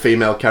all the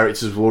female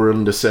characters were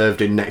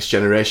underserved in Next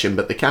Generation,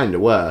 but they kind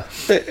of were.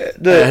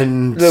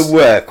 They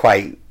were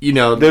quite, they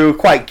were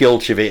quite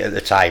guilty of it at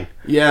the time.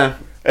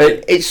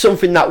 It's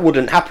something that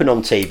wouldn't happen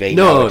on TV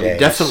nowadays. It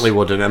definitely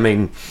wouldn't. I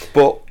mean...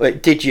 But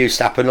it did used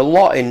to happen a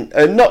lot in...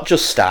 not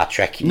just Star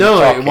Trek.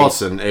 It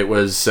wasn't. It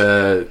was...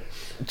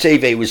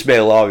 TV was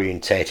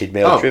male-orientated,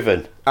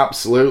 male-driven.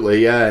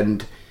 Absolutely, yeah,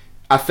 and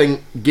I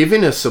think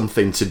giving her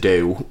something to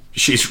do,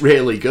 she's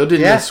really good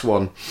in this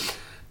one.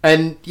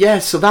 And yeah,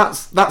 so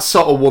that's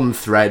sort of one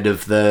thread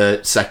of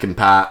the second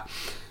part.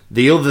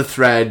 The other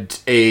thread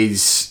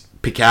is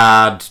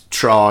Picard,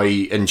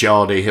 Troy, and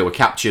Geordi, who were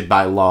captured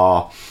by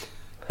Law.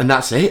 And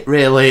that's it,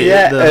 really.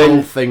 Yeah, the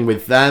whole thing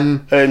with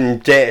them.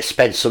 And Data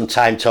spent some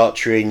time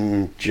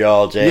torturing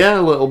Geordi. Yeah,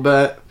 a little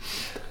bit.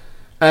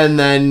 And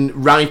then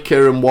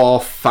Riker and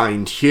Worf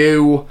find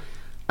Hugh,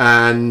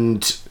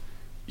 and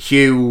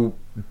Hugh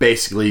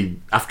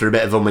basically, after a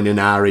bit of umming and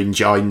ahhing,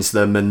 joins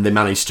them, and they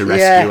manage to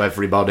rescue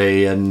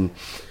everybody, and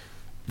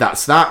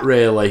that's that,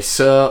 really.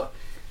 So,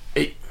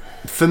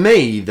 for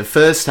me, the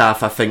first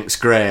half I think's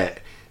great,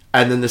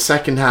 and then the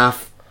second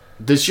half,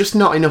 there's just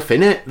not enough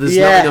in it. There's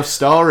not enough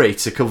story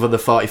to cover the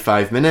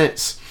 45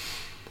 minutes.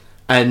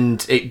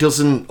 And it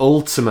doesn't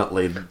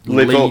ultimately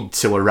lead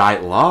to a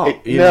right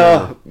lot. We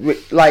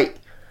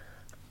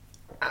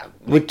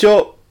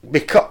don't...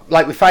 Because,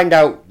 we find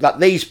out that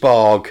these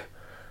Borg,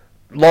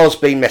 Law's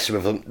been messing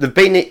with them. They've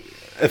been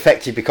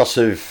affected because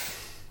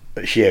of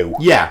Hugh.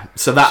 Yeah,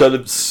 so that's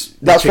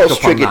what's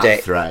triggered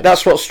it. Thread.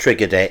 That's what's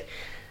triggered it.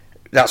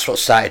 That's what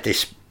started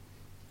this...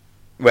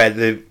 Where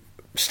the...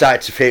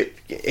 started to fit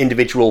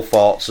individual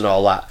thoughts and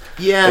all that.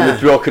 Yeah. And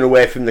they've broken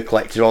away from the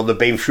collective, or they've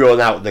been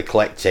thrown out of the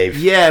collective.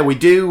 Yeah, we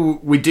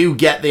do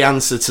get the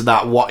answer to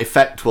that. What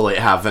effect will it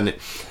have? And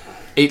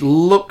it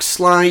looks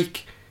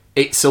like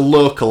it's a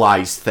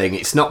localised thing.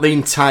 It's not the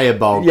entire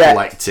Borg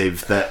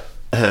collective that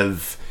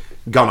have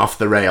gone off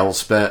the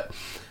rails, but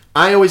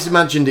I always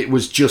imagined it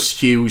was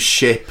just Hugh's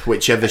ship,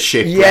 whichever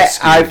ship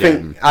rescued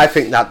him. I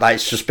think that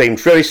it's just been a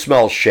very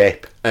small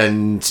ship.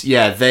 And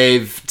yeah,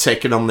 they've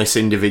taken on this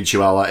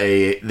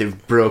individuality.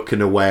 They've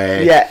broken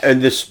away. Yeah,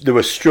 and they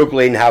were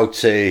struggling how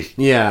to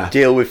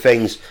deal with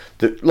things.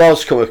 The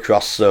Law's come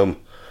across them,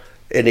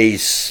 and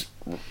he's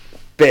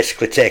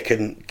basically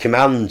taken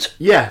command.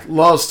 Yeah,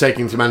 Law's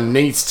taking command, and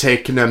he's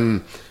taken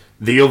them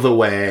the other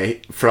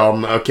way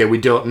from, okay, we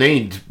don't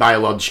need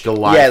biological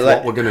life. Yeah,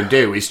 what we're going to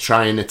do is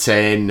try and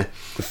attain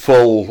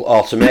full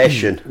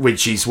automation,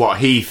 which is what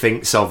he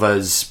thinks of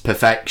as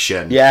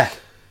perfection. Yeah.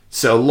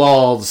 So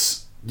Law's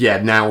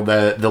now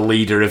the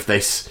leader of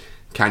this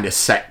kind of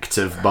sect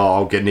of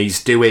Borg, and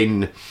he's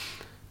doing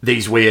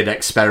these weird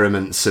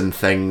experiments and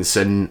things,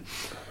 and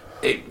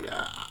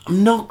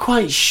I'm not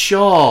quite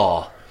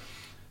sure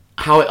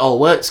how it all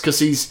works, because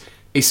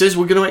he says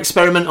we're going to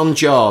experiment on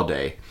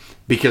Geordi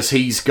because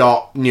he's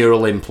got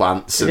neural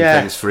implants and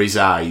things for his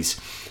eyes,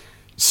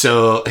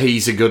 so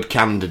he's a good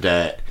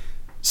candidate.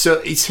 So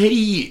is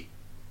he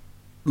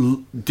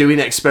doing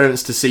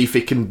experiments to see if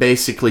he can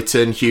basically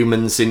turn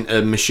humans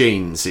into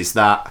machines? Is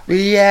that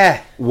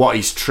what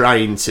he's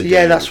trying to do?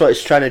 Yeah, that's what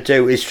he's trying to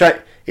do. He's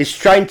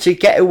trying to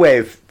get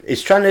away.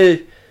 He's trying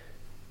to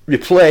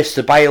replace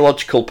the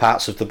biological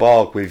parts of the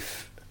Borg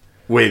with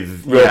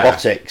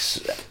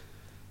robotics.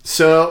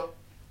 So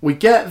we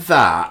get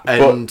that,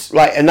 and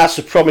and that's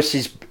the promise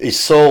he's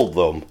sold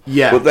them.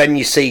 Yeah, but then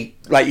you see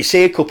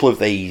a couple of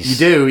these.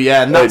 You do,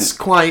 yeah, and that's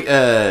quite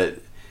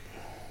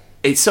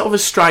it's sort of a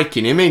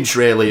striking image,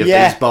 really, of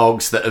these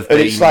Borgs that have been...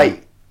 And it's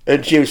like,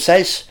 and Hugh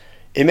says,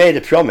 he made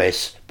a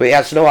promise, but he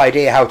has no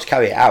idea how to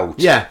carry it out.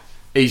 Yeah,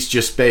 he's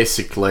just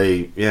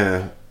basically,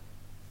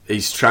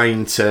 he's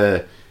trying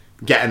to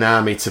get an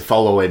army to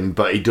follow him,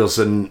 but he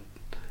doesn't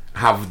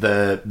have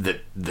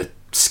the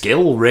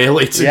skill,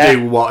 really, to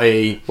do what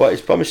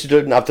he's promised to do,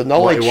 and have the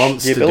knowledge, what he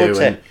wants the to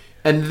ability. Do.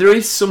 And there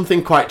is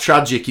something quite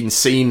tragic in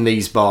seeing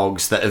these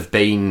Borgs that have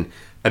been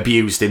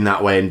abused in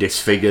that way and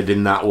disfigured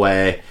in that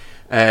way.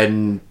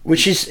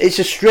 Which is, it's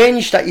a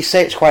strange that you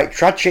say it's quite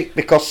tragic,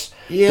 because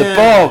the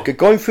Borg are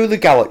going through the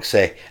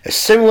galaxy,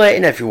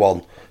 assimilating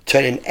everyone,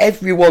 turning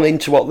everyone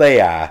into what they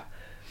are,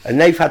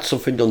 and they've had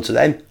something done to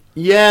them.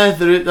 Yeah,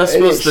 I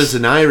suppose there's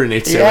an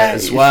irony to it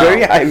as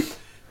well.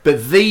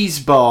 But these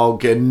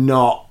Borg are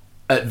not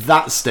at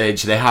that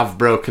stage. They have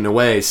broken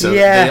away, so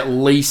they at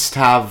least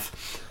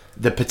have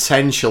the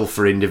potential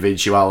for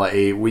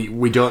individuality.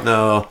 We don't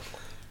know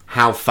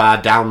how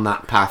far down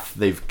that path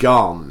they've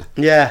gone.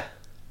 Yeah.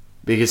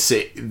 Because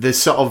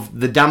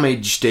they're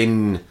damaged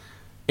in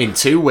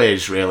two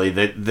ways, really.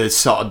 They're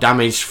sort of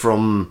damaged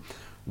from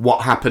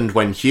what happened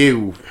when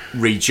Hugh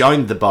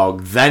rejoined the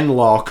Borg. Then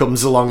Law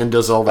comes along and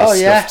does all this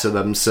stuff to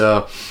them.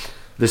 So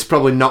there's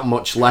probably not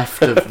much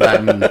left of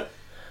them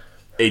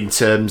in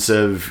terms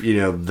of,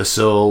 the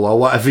soul or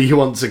whatever you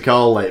want to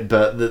call it.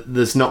 But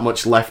there's not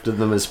much left of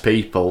them as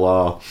people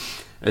or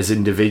as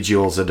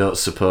individuals, I don't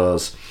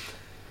suppose.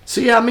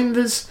 So yeah, I mean,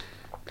 there's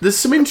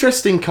some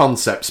interesting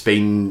concepts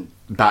being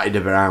batted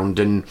around,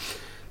 and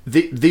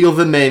the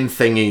other main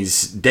thing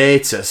is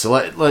Data. So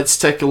let's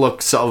take a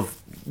look sort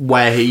of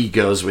where he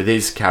goes with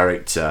his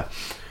character.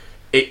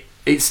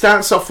 It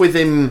starts off with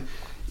him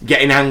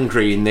getting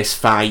angry in this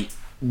fight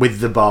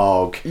with the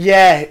Borg,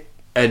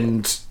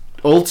 and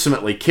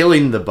ultimately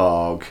killing the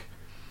Borg,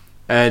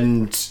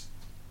 and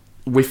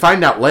we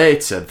find out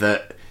later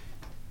that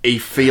he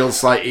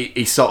feels like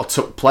he sort of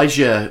took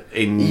pleasure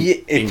in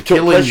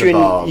killing the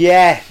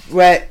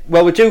Borg.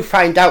 Well, we do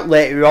find out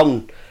later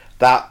on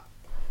that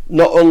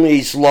not only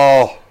is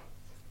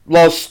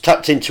Law's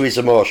tapped into his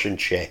emotion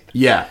chip,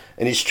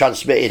 and he's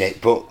transmitting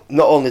it, but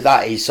not only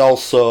that, he's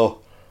also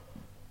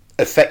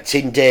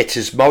affecting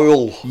Data's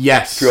moral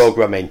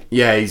programming.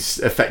 Yeah, he's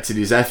affected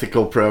his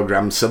ethical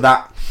program, so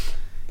that...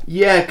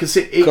 Yeah, because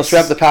we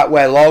have the part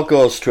where Law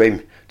goes to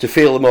him, to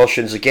feel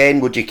emotions again,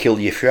 would you kill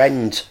your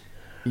friend?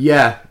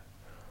 Yeah.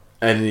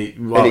 And he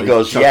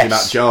goes, talking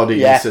about Geordi,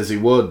 he says he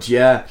would,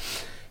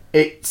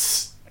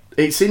 It's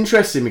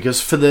interesting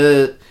because for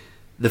the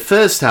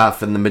first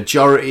half and the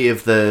majority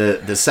of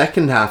the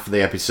second half of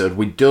the episode,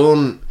 we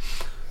don't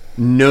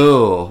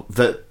know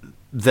that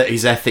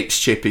his ethics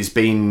chip is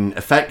being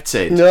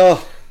affected. No.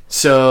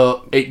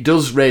 So it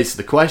does raise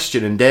the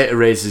question, and Data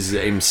raises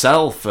it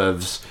himself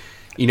of,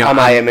 am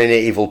I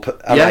evil?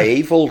 Am I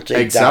evil?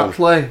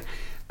 Exactly. Down?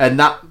 And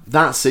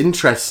that's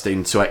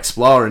interesting to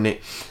explore, and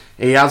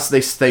he has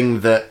this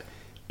thing that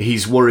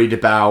he's worried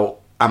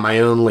about, am I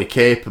only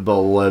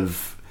capable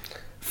of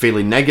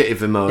feeling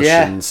negative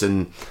emotions?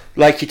 And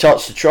like he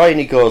talks to Troy and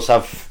he goes,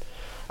 I've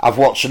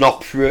watched an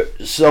opera,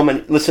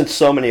 listened to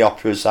so many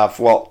operas, I've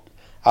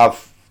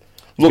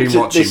looked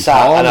at this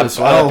and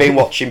I've been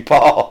watching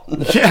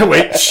porn. Yeah,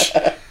 which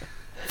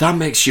that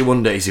makes you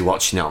wonder, is he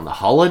watching it on the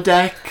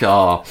holodeck?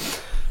 Or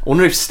I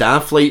wonder if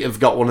Starfleet have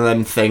got one of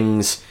them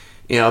things,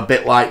 a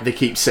bit like they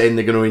keep saying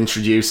they're going to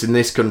introduce in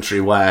this country,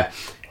 where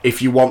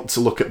if you want to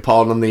look at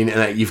porn on the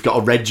internet, you've got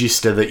to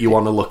register that you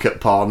want to look at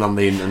porn on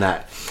the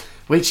internet.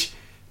 Which,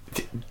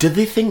 do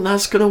they think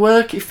that's going to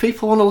work? If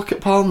people want to look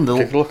at porn, they'll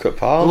look at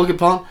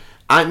porn.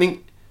 I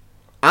mean,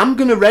 I'm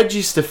going to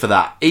register for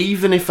that,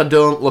 even if I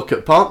don't look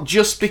at porn,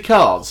 just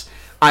because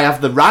I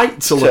have the right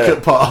to look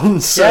at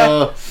porn.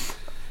 So,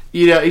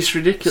 it's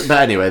ridiculous.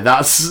 But anyway,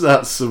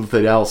 that's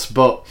something else.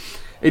 But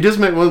it does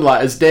make me wonder,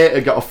 has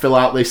Data got to fill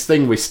out this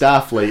thing with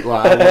Starfleet?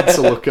 I want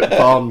to look at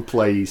porn,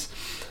 please.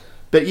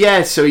 But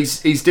so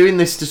he's doing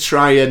this to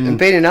try and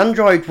being an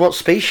android, what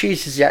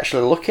species is he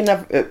actually looking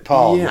at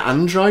porn? Yeah,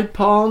 android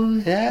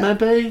porn,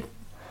 maybe.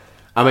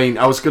 I mean,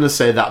 I was going to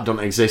say that don't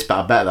exist,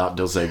 but I bet that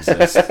does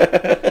exist.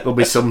 There'll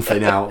be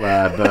something out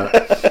there,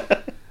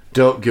 but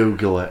don't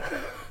Google it.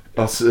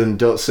 And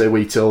don't say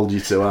we told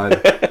you to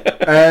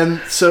either.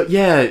 So,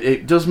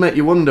 it does make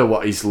you wonder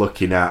what he's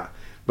looking at.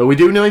 But we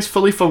do know he's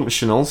fully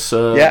functional,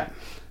 so...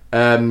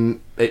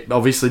 it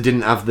obviously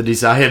didn't have the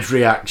desired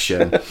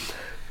reaction.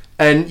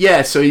 And,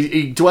 so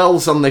he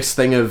dwells on this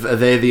thing of, are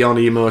they the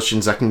only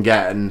emotions I can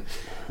get? And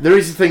there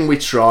is a thing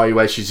with Troy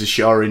where she's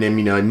assuring him,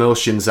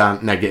 emotions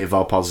aren't negative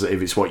or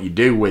positive, it's what you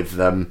do with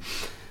them.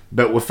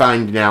 But we're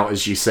finding out,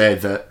 as you say,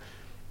 that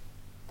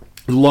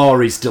Law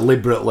is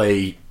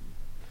deliberately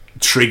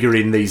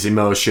triggering these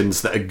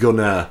emotions that are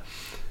gonna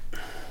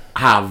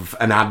have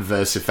an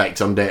adverse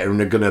effect on Data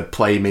and are gonna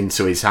play him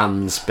into his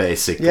hands,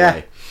 basically.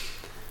 Yeah.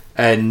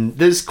 And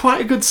there's quite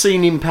a good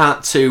scene in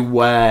part 2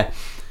 where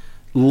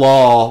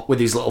Law, with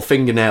his little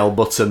fingernail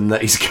button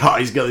that he's got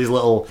his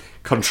little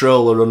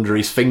controller under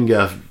his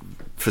finger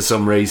for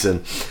some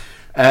reason.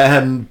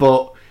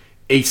 But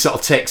he sort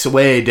of takes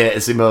away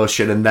Data's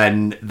emotion, and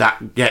then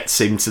that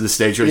gets him to the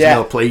stage where he's,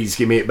 no, please,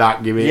 give me it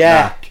back, give me it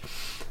back.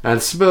 And I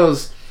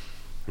suppose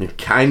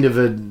kind of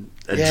a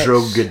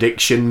drug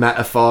addiction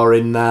metaphor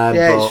in there.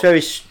 Yeah, but,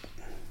 it's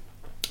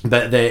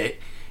very... But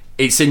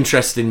it's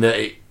interesting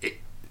that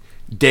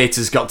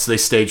Data's got to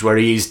this stage where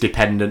he is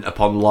dependent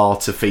upon Law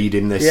to feed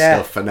him this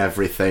stuff and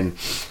everything.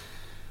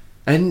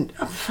 And,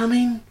 I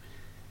mean,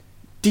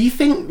 do you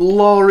think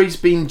Laurie's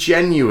been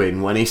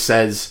genuine when he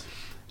says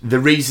the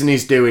reason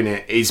he's doing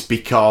it is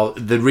because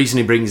the reason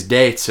he brings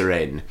Data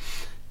in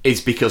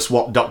is because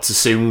what Dr.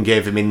 Soong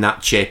gave him in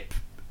that chip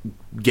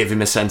gave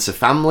him a sense of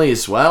family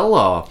as well?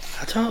 Or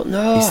I don't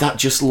know. Is that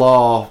just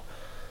Law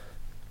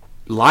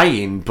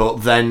lying?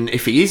 But then,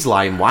 if he is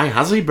lying, why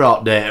has he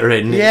brought Data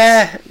in?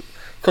 Yeah.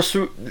 Because,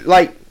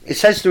 it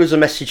says there was a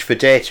message for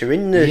Data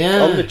on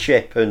the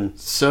chip, and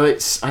so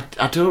it's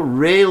I don't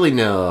really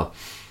know.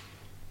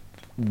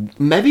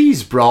 Maybe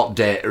he's brought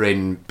Data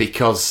in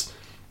because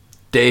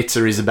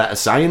Data is a better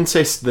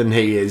scientist than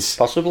he is.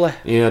 Possibly.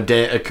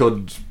 Data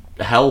could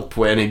help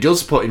when he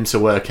does put him to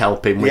work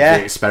helping with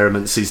the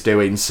experiments he's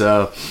doing.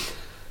 So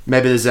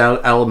maybe there's an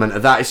element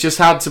of that. It's just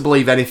hard to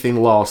believe anything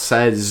Law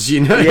says.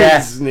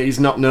 He's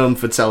not known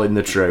for telling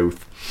the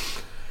truth,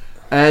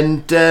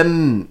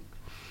 and.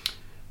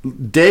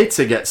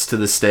 Data gets to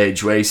the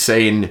stage where he's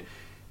saying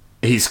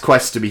his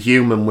quest to be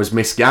human was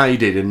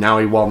misguided, and now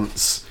he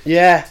wants...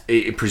 Yeah.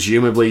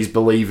 Presumably he's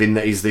believing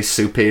that he's this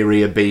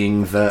superior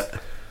being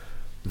that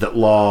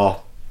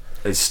Law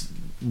has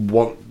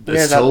told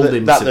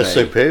him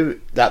to be.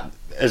 That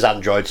as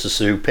androids are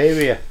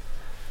superior.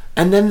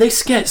 And then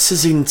this gets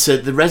us into...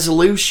 The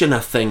resolution, I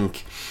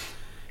think,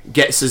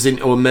 gets us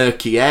into a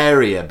murky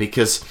area,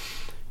 because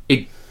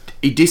he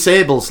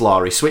disables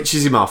Law, he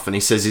switches him off, and he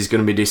says he's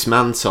going to be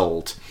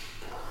dismantled.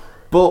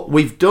 But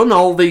we've done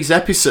all these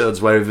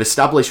episodes where we've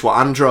established what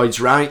androids'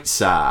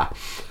 rights are.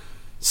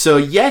 So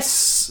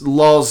yes,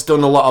 Law's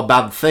done a lot of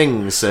bad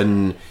things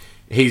and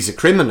he's a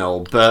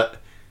criminal, but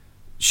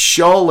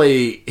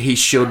surely he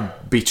should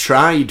be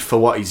tried for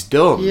what he's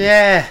done.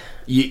 Yeah.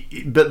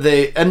 But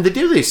they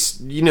do this,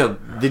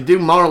 they do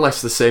more or less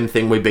the same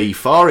thing with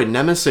B4 in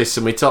Nemesis,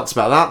 and we talked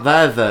about that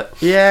there, that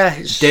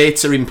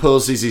Data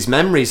imposes his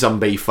memories on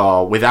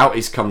B4 without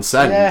his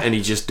consent, and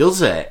he just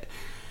does it.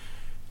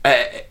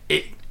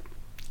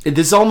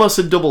 There's almost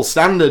a double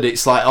standard.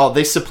 It's like, oh,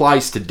 this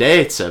applies to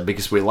Data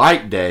because we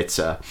like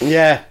Data.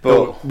 Yeah,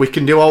 but we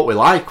can do what we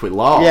like with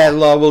Law. Yeah,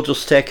 Law will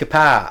just take a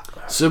part.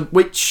 So,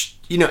 which,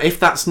 if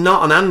that's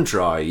not an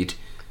android,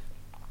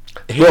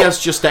 he has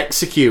just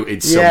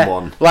executed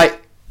someone.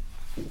 Like,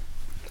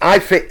 I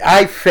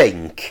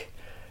think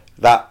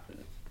that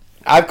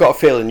I've got a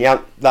feeling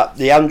that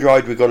the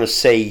android we're going to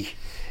see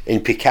in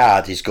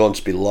Picard is going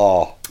to be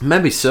Law.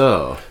 Maybe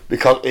so.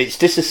 Because it's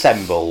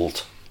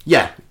disassembled.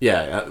 Yeah.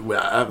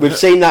 We've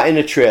seen that in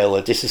a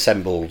trailer,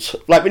 disassembled.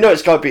 Like, we know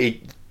it's got to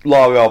be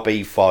Law or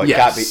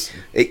B4.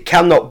 It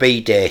cannot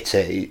be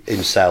Data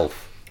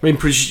himself. I mean,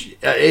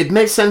 it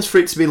makes sense for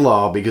it to be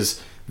Law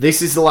because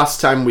this is the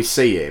last time we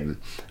see him,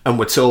 and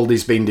we're told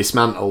he's been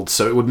dismantled,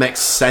 so it would make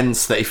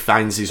sense that he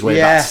finds his way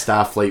back to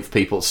Starfleet for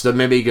people. So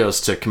maybe he goes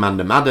to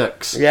Commander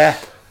Maddox. Yeah.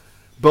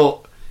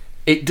 But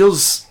it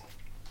does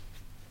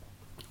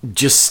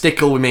just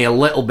stickle with me a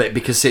little bit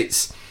because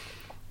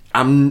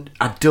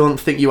I don't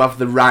think you have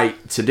the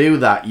right to do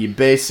that. You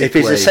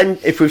basically,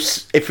 if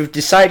we've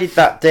decided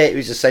that Data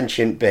is a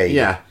sentient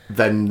being,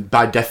 then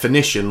by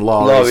definition,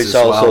 Law is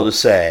also the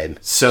same.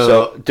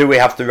 So, do we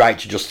have the right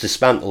to just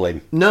dismantle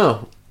him?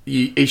 No,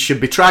 he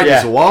should be tried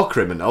as a war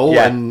criminal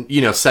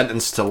and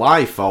sentenced to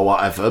life or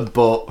whatever.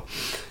 But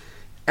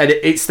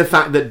it's the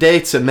fact that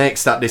Data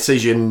makes that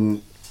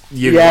decision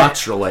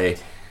unilaterally.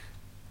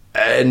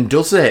 And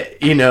does it,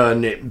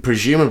 and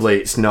presumably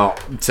it's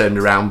not turned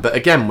around. But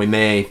again, we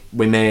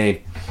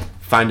may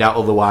find out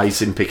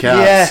otherwise in Picard.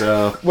 Yeah.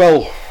 So.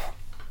 Well,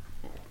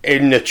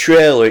 in the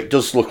trailer, it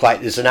does look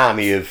like there's an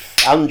army of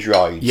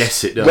androids.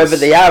 Yes, it does. Whether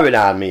they are an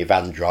army of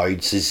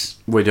androids is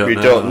we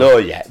don't know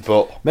yet.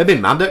 But maybe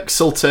Maddox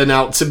will turn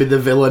out to be the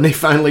villain. He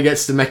finally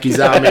gets to make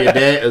his army of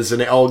Datas,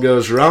 and it all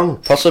goes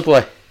wrong.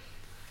 Possibly.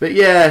 But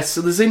yeah,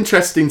 so there's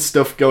interesting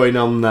stuff going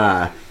on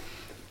there.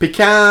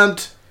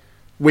 Picard,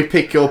 we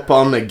pick up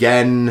on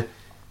again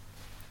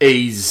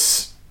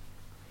his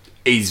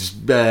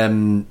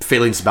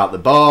feelings about the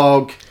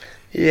Borg.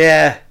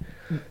 Yeah.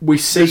 We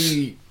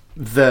see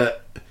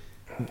that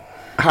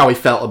how he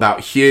felt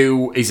about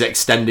Hugh is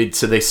extended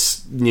to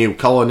this new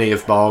colony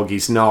of Borg. He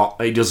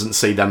doesn't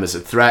see them as a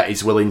threat.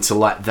 He's willing to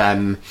let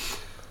them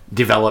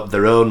develop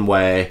their own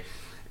way.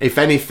 If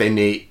anything,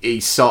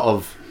 he's sort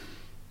of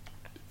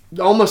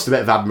almost a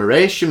bit of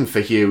admiration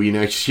for Hugh.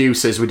 Hugh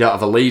says we don't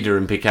have a leader,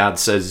 and Picard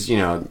says,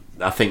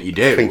 I think you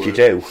do. I think you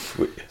do.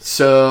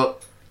 So,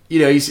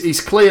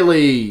 he's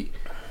clearly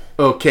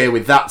okay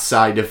with that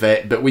side of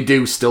it, but we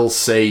do still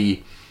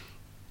see,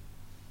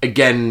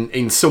 again,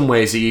 in some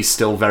ways he is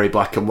still very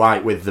black and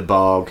white with the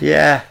Borg.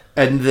 Yeah.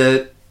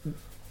 And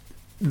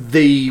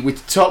we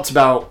talked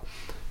about,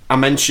 I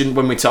mentioned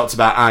when we talked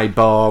about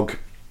iBorg,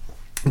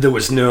 there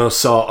was no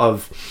sort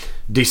of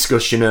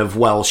discussion of,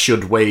 well,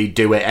 should we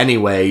do it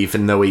anyway,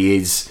 even though he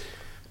is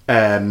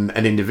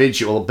an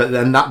individual. But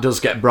then that does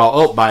get brought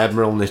up by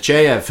Admiral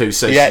Nechayev, who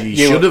says you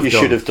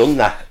should have done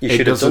that. You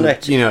should have done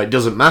it. It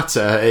doesn't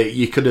matter.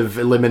 You could have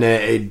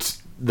eliminated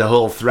the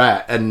whole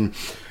threat, and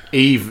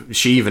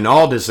she even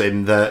orders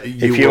him that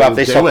if you have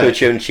this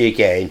opportunity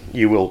again,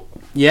 you will.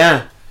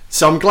 Yeah.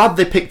 So I'm glad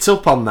they picked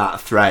up on that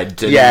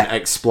thread and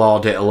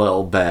explored it a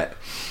little bit.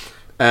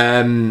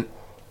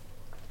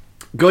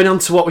 Going on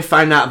to what we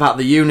find out about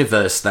the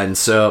universe then.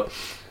 So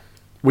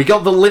we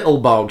got the little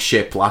Borg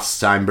ship last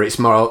time, but it's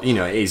more,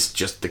 it is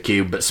just the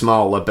cube but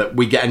smaller, but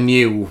we get a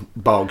new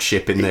Borg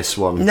ship in this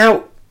one.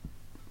 Now,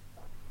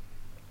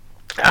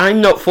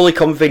 I'm not fully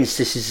convinced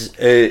this is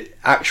an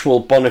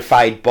actual bona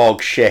fide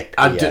Borg ship.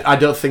 I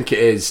don't think it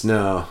is,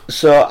 no.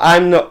 So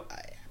I'm not.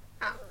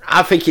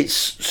 I think it's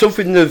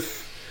something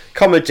they've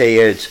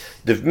commandeered,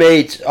 they've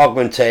made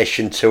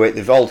augmentation to it,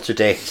 they've altered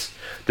it,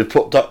 they've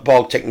put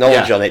Borg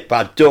technology on it,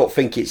 but I don't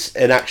think it's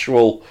an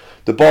actual.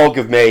 The Borg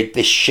have made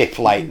this ship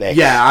like this.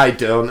 Yeah, I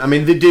don't. I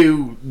mean,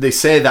 they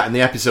say that in the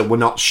episode, we're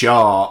not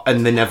sure,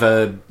 and they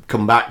never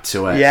come back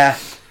to it. Yeah.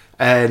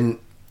 And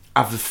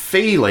I have a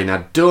feeling,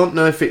 I don't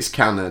know if it's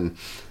canon,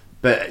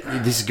 but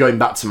this is going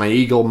back to my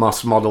Eagle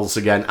Moss models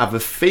again, I have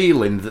a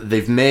feeling that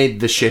they've made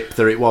the ship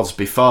that it was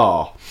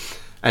before,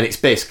 and it's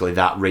basically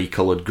that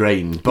recoloured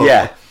green.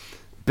 But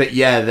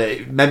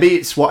maybe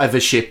it's whatever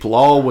ship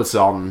Law was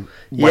on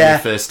when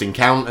he first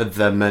encountered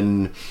them,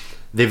 and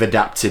they've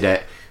adapted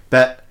it.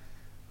 But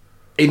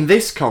in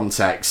this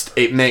context,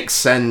 it makes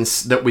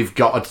sense that we've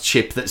got a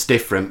ship that's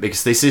different,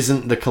 because this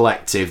isn't the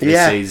Collective.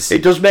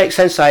 It does make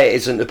sense that it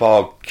isn't the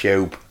Borg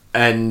cube.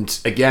 And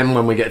again,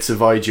 when we get to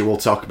Voyager, we'll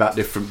talk about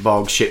different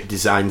Borg ship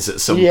designs at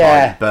some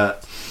point.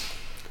 But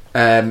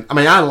I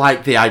mean, I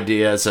like the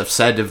idea, as I've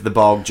said, of the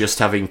Borg just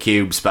having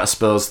cubes, but I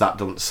suppose that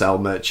doesn't sell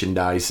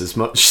merchandise as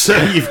much,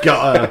 so you've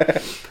got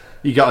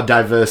to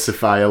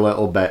diversify a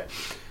little bit.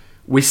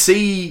 We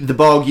see the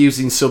Borg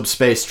using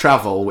subspace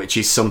travel, which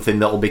is something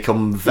that will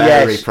become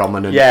very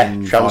prominent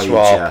in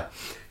Voyager.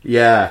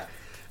 Yeah.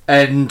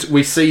 And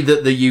we see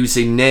that they're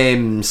using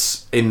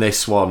names in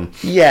this one.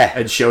 Yeah.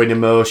 And showing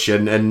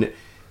emotion. And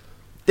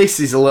this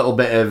is a little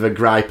bit of a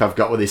gripe I've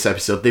got with this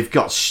episode. They've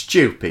got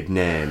stupid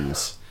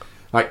names.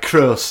 Like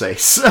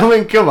Croesus. I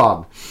mean, come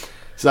on.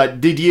 It's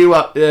like, did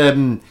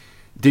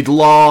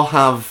Law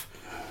have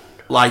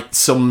like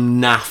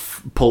some naff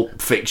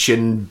Pulp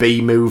Fiction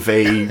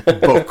B-movie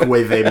book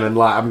with him and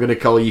like, I'm going to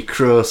call you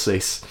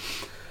Croesus?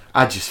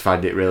 I just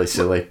find it really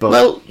silly. But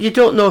well, you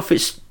don't know if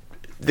it's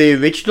the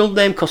original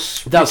name,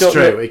 because that's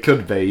true. It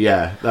could be.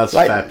 Yeah, that's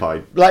a fair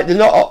point. Like, they're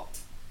not.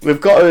 We've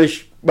got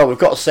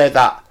to say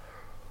that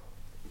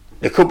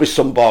there could be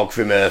some Borg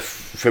from Earth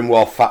from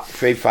War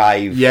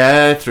 35.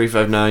 Yeah,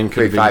 359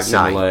 could be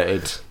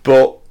assimilated.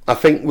 But I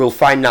think we'll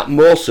find that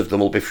most of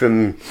them will be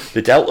from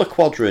the Delta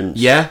Quadrant.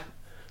 Yeah.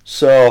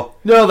 So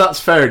no,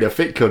 that's fair enough.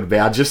 It could be.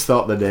 I just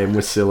thought the name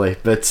was silly,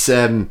 but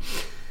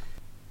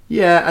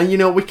yeah,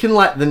 and we can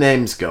let the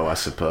names go, I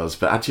suppose.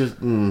 But I just,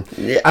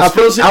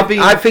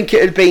 I think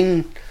it had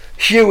been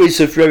Hugh is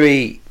a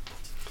very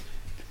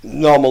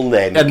normal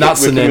name, and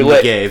that's the name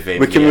we gave him.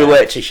 We can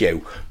relate to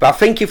Hugh, but I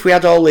think if we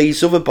had all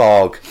these other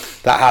Borg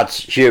that had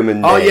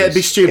human names, it'd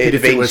be stupid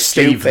if it was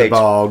Steve the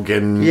Borg.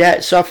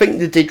 And so I think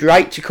they did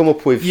right to come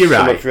up with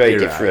something very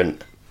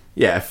different. Right.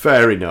 Yeah,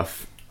 fair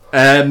enough.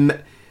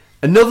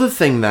 Another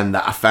thing then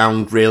that I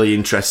found really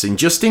interesting,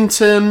 just in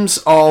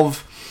terms of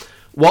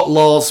what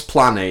Law's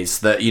plan is,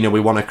 that, we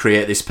want to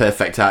create this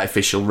perfect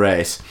artificial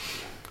race.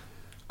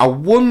 I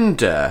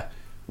wonder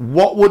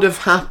what would have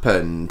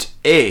happened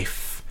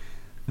if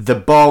the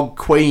Borg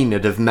Queen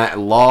had have met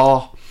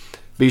Law,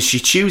 because she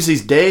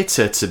chooses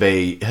Data to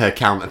be her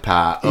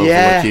counterpart over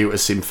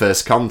Locutus in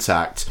First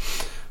Contact,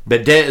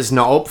 but Data's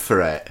not up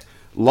for it.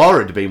 Law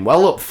had been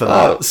well up for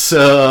that,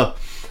 so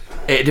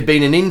it'd have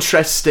been an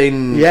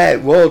interesting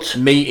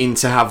meeting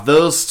to have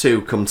those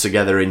two come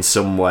together in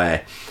some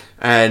way.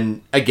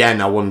 And again,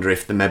 I wonder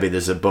if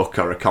there's a book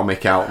or a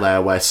comic out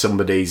there where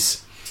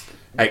somebody's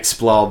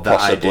explored that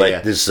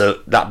idea. There's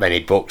that many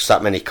books,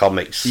 that many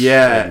comics.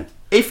 Yeah.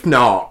 If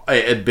not,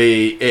 it'd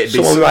be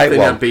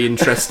something I'd be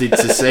interested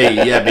to see.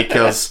 Yeah,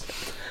 because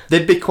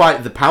they'd be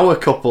quite the power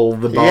couple,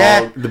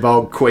 the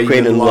Borg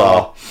Queen and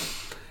Law.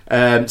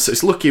 So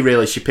it's lucky,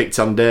 really, she picked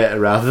on Data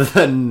rather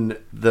than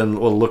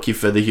lucky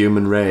for the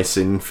human race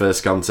in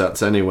First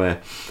Contact anyway.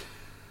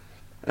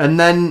 And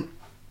then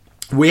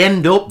we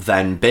end up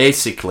then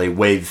basically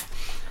with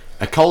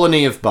a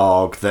colony of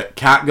Borg that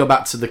can't go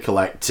back to the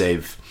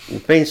collective.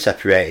 They've been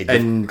separated.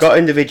 They've got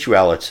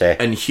individuality.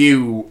 And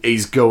Hugh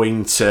is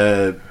going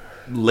to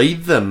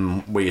lead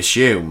them, we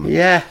assume.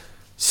 Yeah.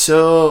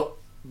 So,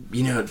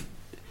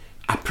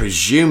 I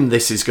presume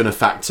this is going to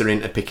factor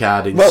into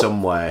Picard in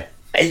some way.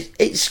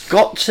 It's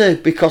got to,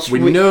 because we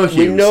know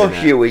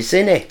Hugh is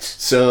in it.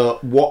 So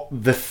what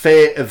the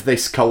fate of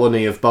this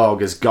colony of Borg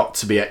has got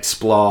to be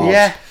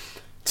explored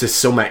to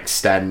some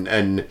extent.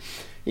 And,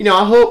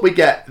 I hope we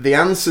get the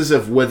answers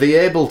of, were they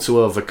able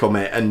to overcome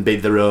it and be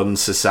their own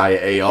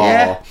society,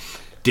 or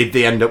did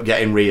they end up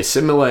getting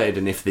reassimilated?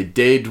 And if they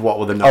did, what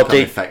were the knock-on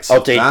effects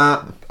of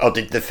that? Or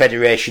did the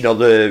Federation or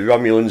the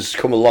Romulans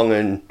come along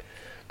and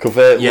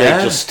covertly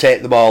just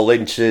take them all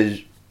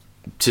into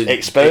to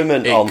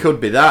experiment on? It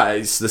could be that.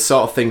 It's the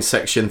sort of thing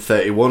Section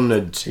 31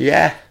 had.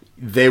 Yeah.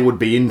 They would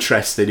be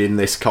interested in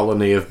this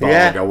colony of Borg,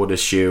 I would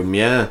assume,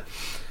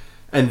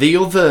 And the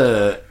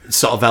other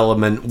sort of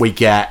element we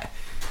get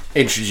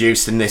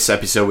introduced in this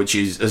episode, which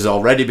has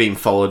already been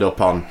followed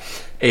up on,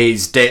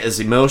 is Data's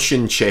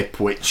emotion chip,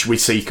 which we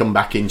see come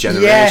back in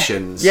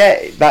Generations. Yeah,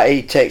 that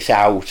he takes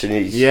out and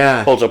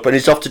he pulls up and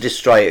he's off to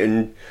destroy it,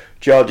 and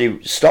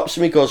Geordi stops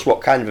him. He goes,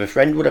 "What kind of a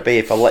friend would I be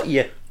if I let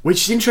you?"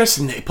 Which is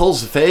interesting that he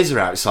pulls the phaser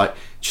out. It's like,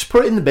 just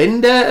put it in the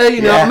bin, Data,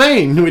 you know what I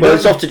mean?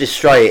 He's off to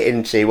destroy it,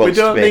 isn't he? We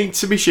don't need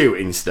to be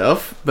shooting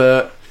stuff,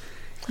 but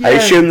I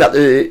assume that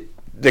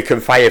they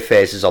can fire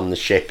phasers on the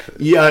ship.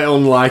 Yeah,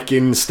 unlike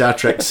in Star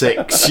Trek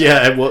 6.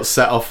 What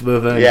set off the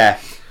thing. Yeah.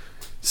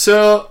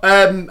 So,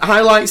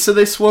 highlights of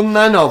this one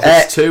then, or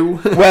there's two?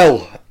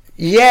 Well,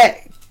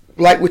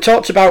 like we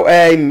talked about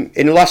in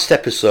the last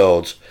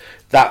episode,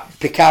 that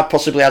Picard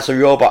possibly has a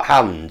robot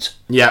hand.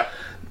 Yeah.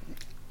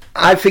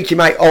 I think he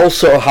might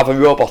also have a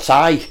robot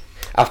eye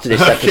after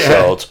this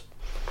episode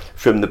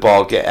from the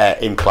Borg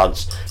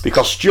implants,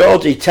 because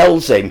Geordi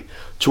tells him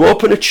to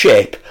open a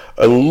chip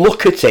and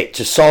look at it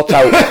to sort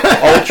out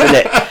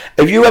alternate.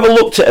 Have you ever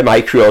looked at a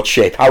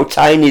microchip? How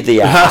tiny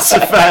they are? That's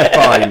a fair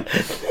point.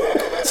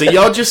 So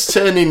you're just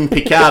turning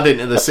Picard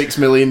into the $6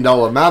 million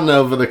man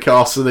over the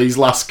course of these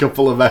last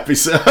couple of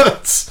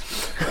episodes.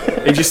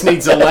 He just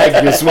needs a leg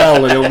as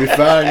well and he'll be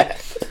fine.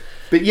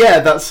 But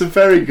that's a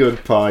very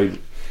good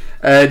point.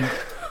 And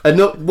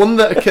one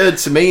that occurred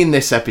to me in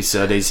this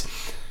episode is,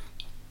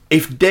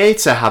 if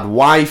Data had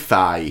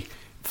Wi-Fi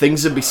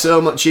things would be so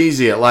much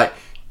easier. Like,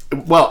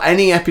 well,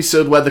 any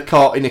episode where they're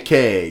caught in a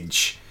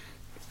cage,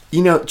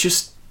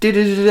 just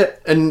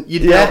and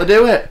you'd be able to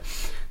do it.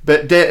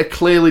 But Data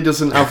clearly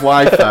doesn't have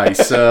Wi-Fi,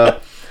 so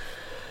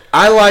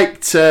I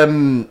liked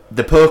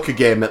the poker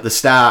game at the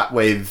start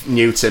with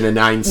Newton and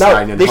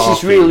Einstein and Hawkins. This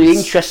is really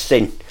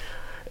interesting.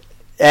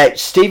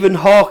 Stephen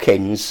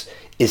Hawkins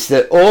is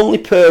the only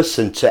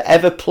person to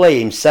ever play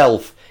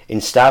himself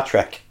in Star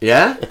Trek.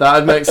 Yeah, that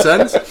would make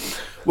sense.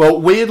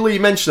 Well, weirdly you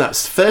mentioned that.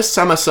 It's the first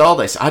time I saw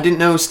this, I didn't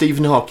know who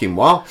Stephen Hawking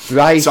was.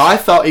 Right. So I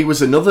thought he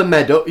was another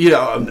made-up,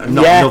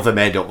 another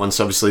made-up one,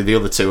 so obviously the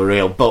other two are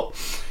real, but,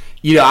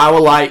 I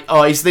was like,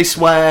 oh, is this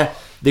where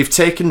they've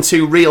taken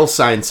two real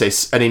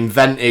scientists and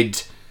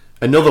invented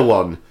another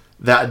one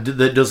that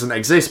doesn't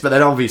exist? But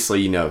then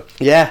obviously,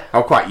 Yeah. I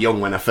was quite young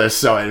when I first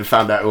saw it and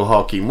found out who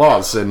Hawking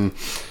was, and...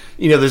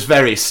 there's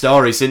various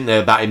stories, isn't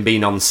there, about him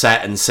being on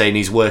set and saying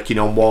he's working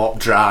on warp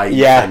drive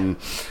and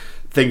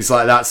things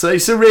like that. So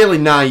it's a really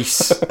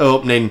nice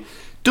opening.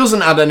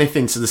 Doesn't add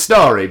anything to the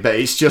story, but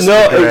it's just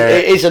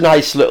it is a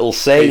nice little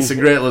scene. It's a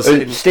great little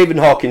scene. Stephen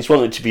Hawking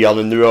wanted to be on,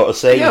 and they wrote a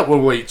scene. Yeah,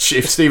 well,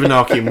 if Stephen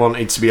Hawking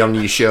wanted to be on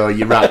your show,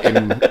 you write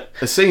him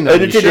a scene on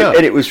your show.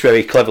 And it was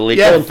very cleverly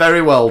done. Yeah,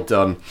 very well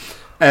done.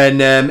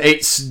 And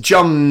it's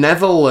John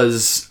Neville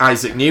as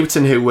Isaac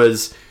Newton, who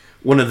was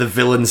one of the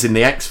villains in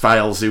the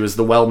X-Files, who was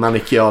the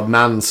well-manicured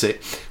man.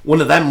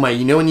 One of them where,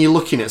 when you're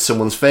looking at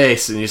someone's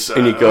face and you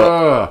go...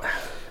 Oh.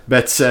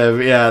 But,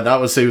 that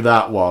was who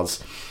that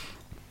was.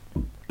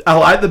 I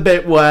like the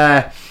bit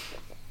where,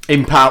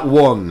 in part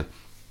 1,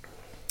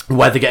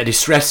 where they get a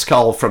distress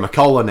call from a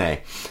colony,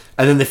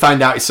 and then they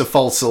find out it's a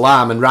false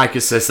alarm, and Riker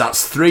says,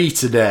 that's 3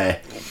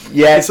 today.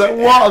 Yeah. It's like,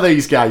 what are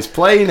these guys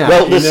playing at?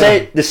 Well, they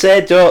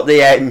say, don't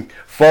they,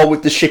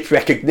 forward the ship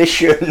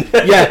recognition.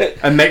 Yeah,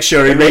 and make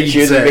sure he reads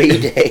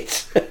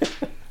it.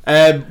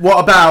 What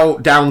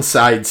about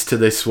downsides to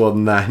this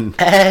one,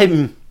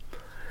 then?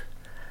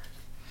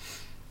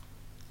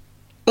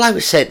 Like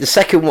we said, the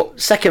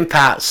second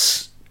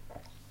part's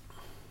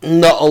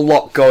not a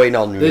lot going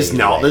on. There's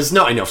not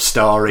enough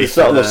story. There's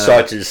not enough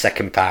story to the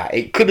second part.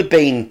 It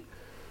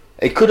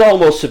could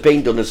almost have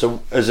been done as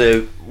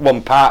a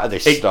one part of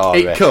this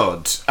story. It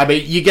could. I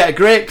mean, you get a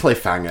great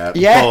cliffhanger,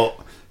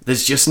 but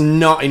there's just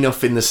not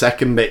enough in the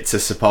second bit to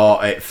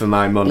support it for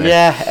my money.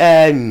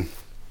 Yeah.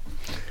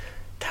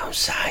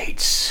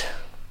 Downsides.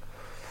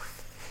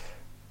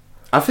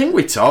 I think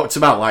we talked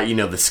about,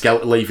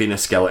 leaving a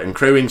skeleton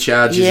crew in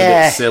charge is a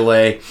bit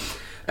silly.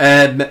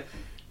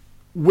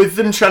 With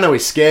them trying to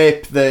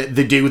escape, they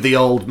do the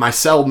old "my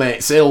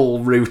cellmate's ill"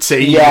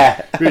 routine.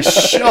 Yeah.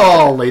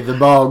 Surely the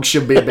Borg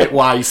should be a bit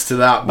wise to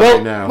that by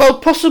now. Well,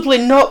 possibly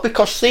not,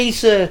 because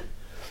these are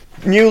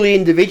newly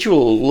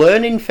individual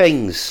learning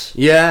things.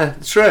 Yeah,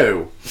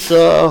 true.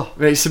 So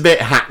it's a bit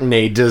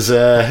hackneyed as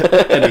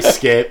an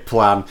escape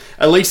plan.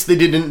 At least they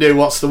didn't do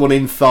what's the one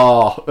in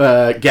Thor,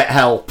 Get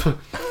Help.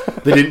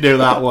 They didn't do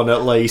that one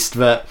at least,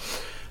 but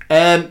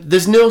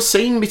there's no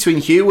scene between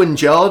Hugh and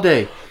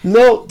Geordi.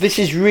 No, this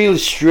is really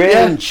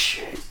strange.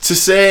 Yeah. To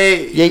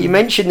say... Yeah, you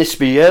mentioned this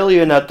to me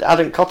earlier and I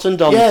hadn't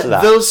cottoned on to that.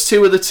 Yeah, those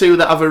two are the two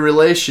that have a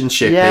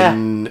relationship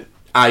in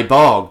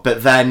iBorg,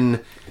 but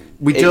then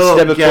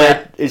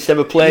it's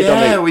never played on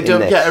it. Yeah, we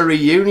don't get a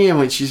reunion,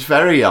 which is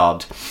very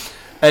odd.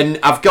 And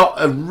I've got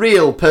a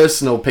real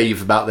personal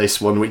peeve about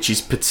this one, which is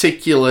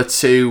particular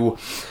to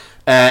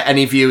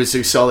any viewers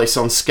who saw this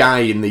on Sky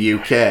in the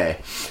UK.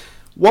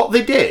 What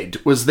they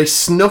did was they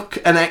snuck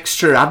an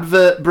extra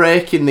advert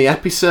break in the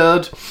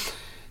episode.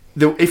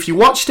 If you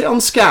watched it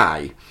on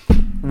Sky,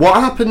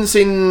 what happens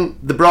in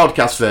the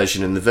broadcast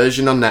version and the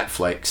version on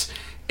Netflix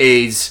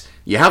is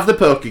you have the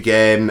poker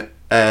game,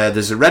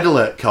 there's a red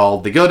alert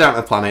called, they go down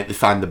to the planet, they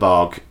find the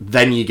Borg,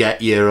 then you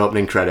get your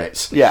opening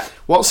credits. Yeah.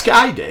 What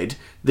Sky did,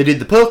 they did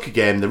the poker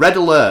game, the red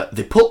alert,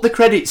 they put the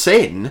credits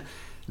in,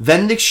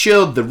 then they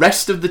showed the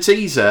rest of the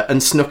teaser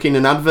and snuck in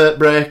an advert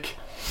break.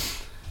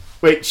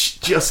 Which,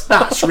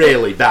 that's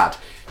really bad.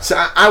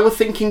 So I was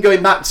thinking,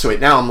 going back to it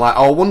now, I'm like,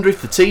 I wonder if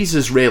the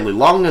teaser's really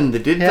long, and they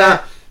did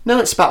that.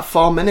 No, it's about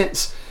 4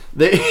 minutes.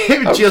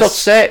 I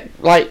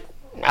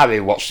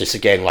watched this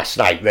again last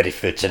night, ready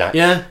for tonight.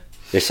 Yeah.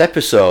 This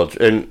episode,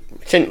 and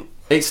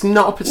it's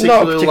not a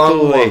particularly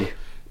long one.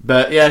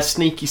 But yeah,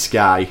 sneaky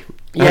Sky.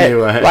 Yeah,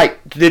 anyway.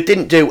 They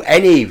didn't do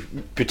any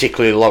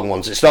particularly long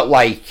ones. It's not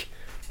like...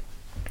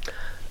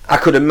 I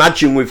could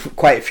imagine with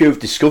quite a few of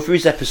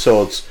Discovery's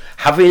episodes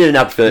having an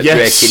advert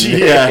break in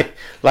there.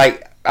 Yeah.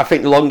 I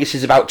think the longest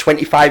is about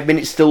 25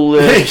 minutes still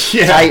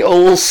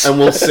titles. And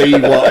we'll see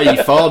what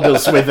E4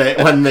 does with it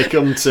when they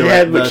come to it.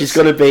 Yeah, which is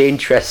going to be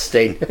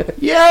interesting.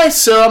 Yeah,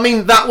 so,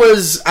 that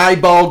was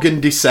iBorg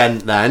and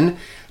Descent then.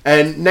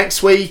 And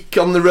next week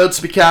on the Road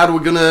to Picard,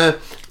 we're going to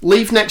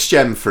leave Next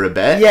Gen for a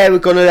bit. Yeah, we're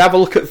going to have a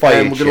look at Voyager.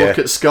 And we're going to look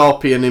at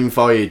Scorpion in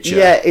Voyager.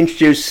 Yeah,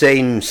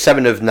 introducing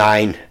 7 of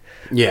 9.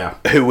 Yeah.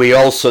 Who we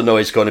also know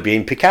is going to be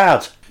in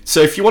Picard. So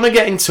if you want to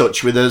get in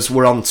touch with us,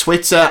 we're on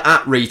Twitter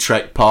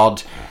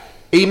 @RetrekPod.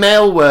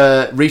 Email,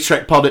 we're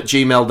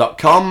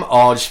retrekpod@gmail.com,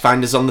 or just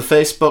find us on the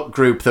Facebook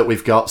group that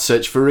we've got,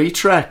 search for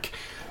Retrek.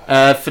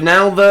 For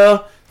now,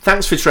 though,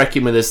 thanks for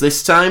trekking with us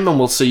this time, and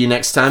we'll see you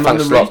next time on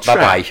the Retrek.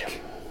 Bye-bye.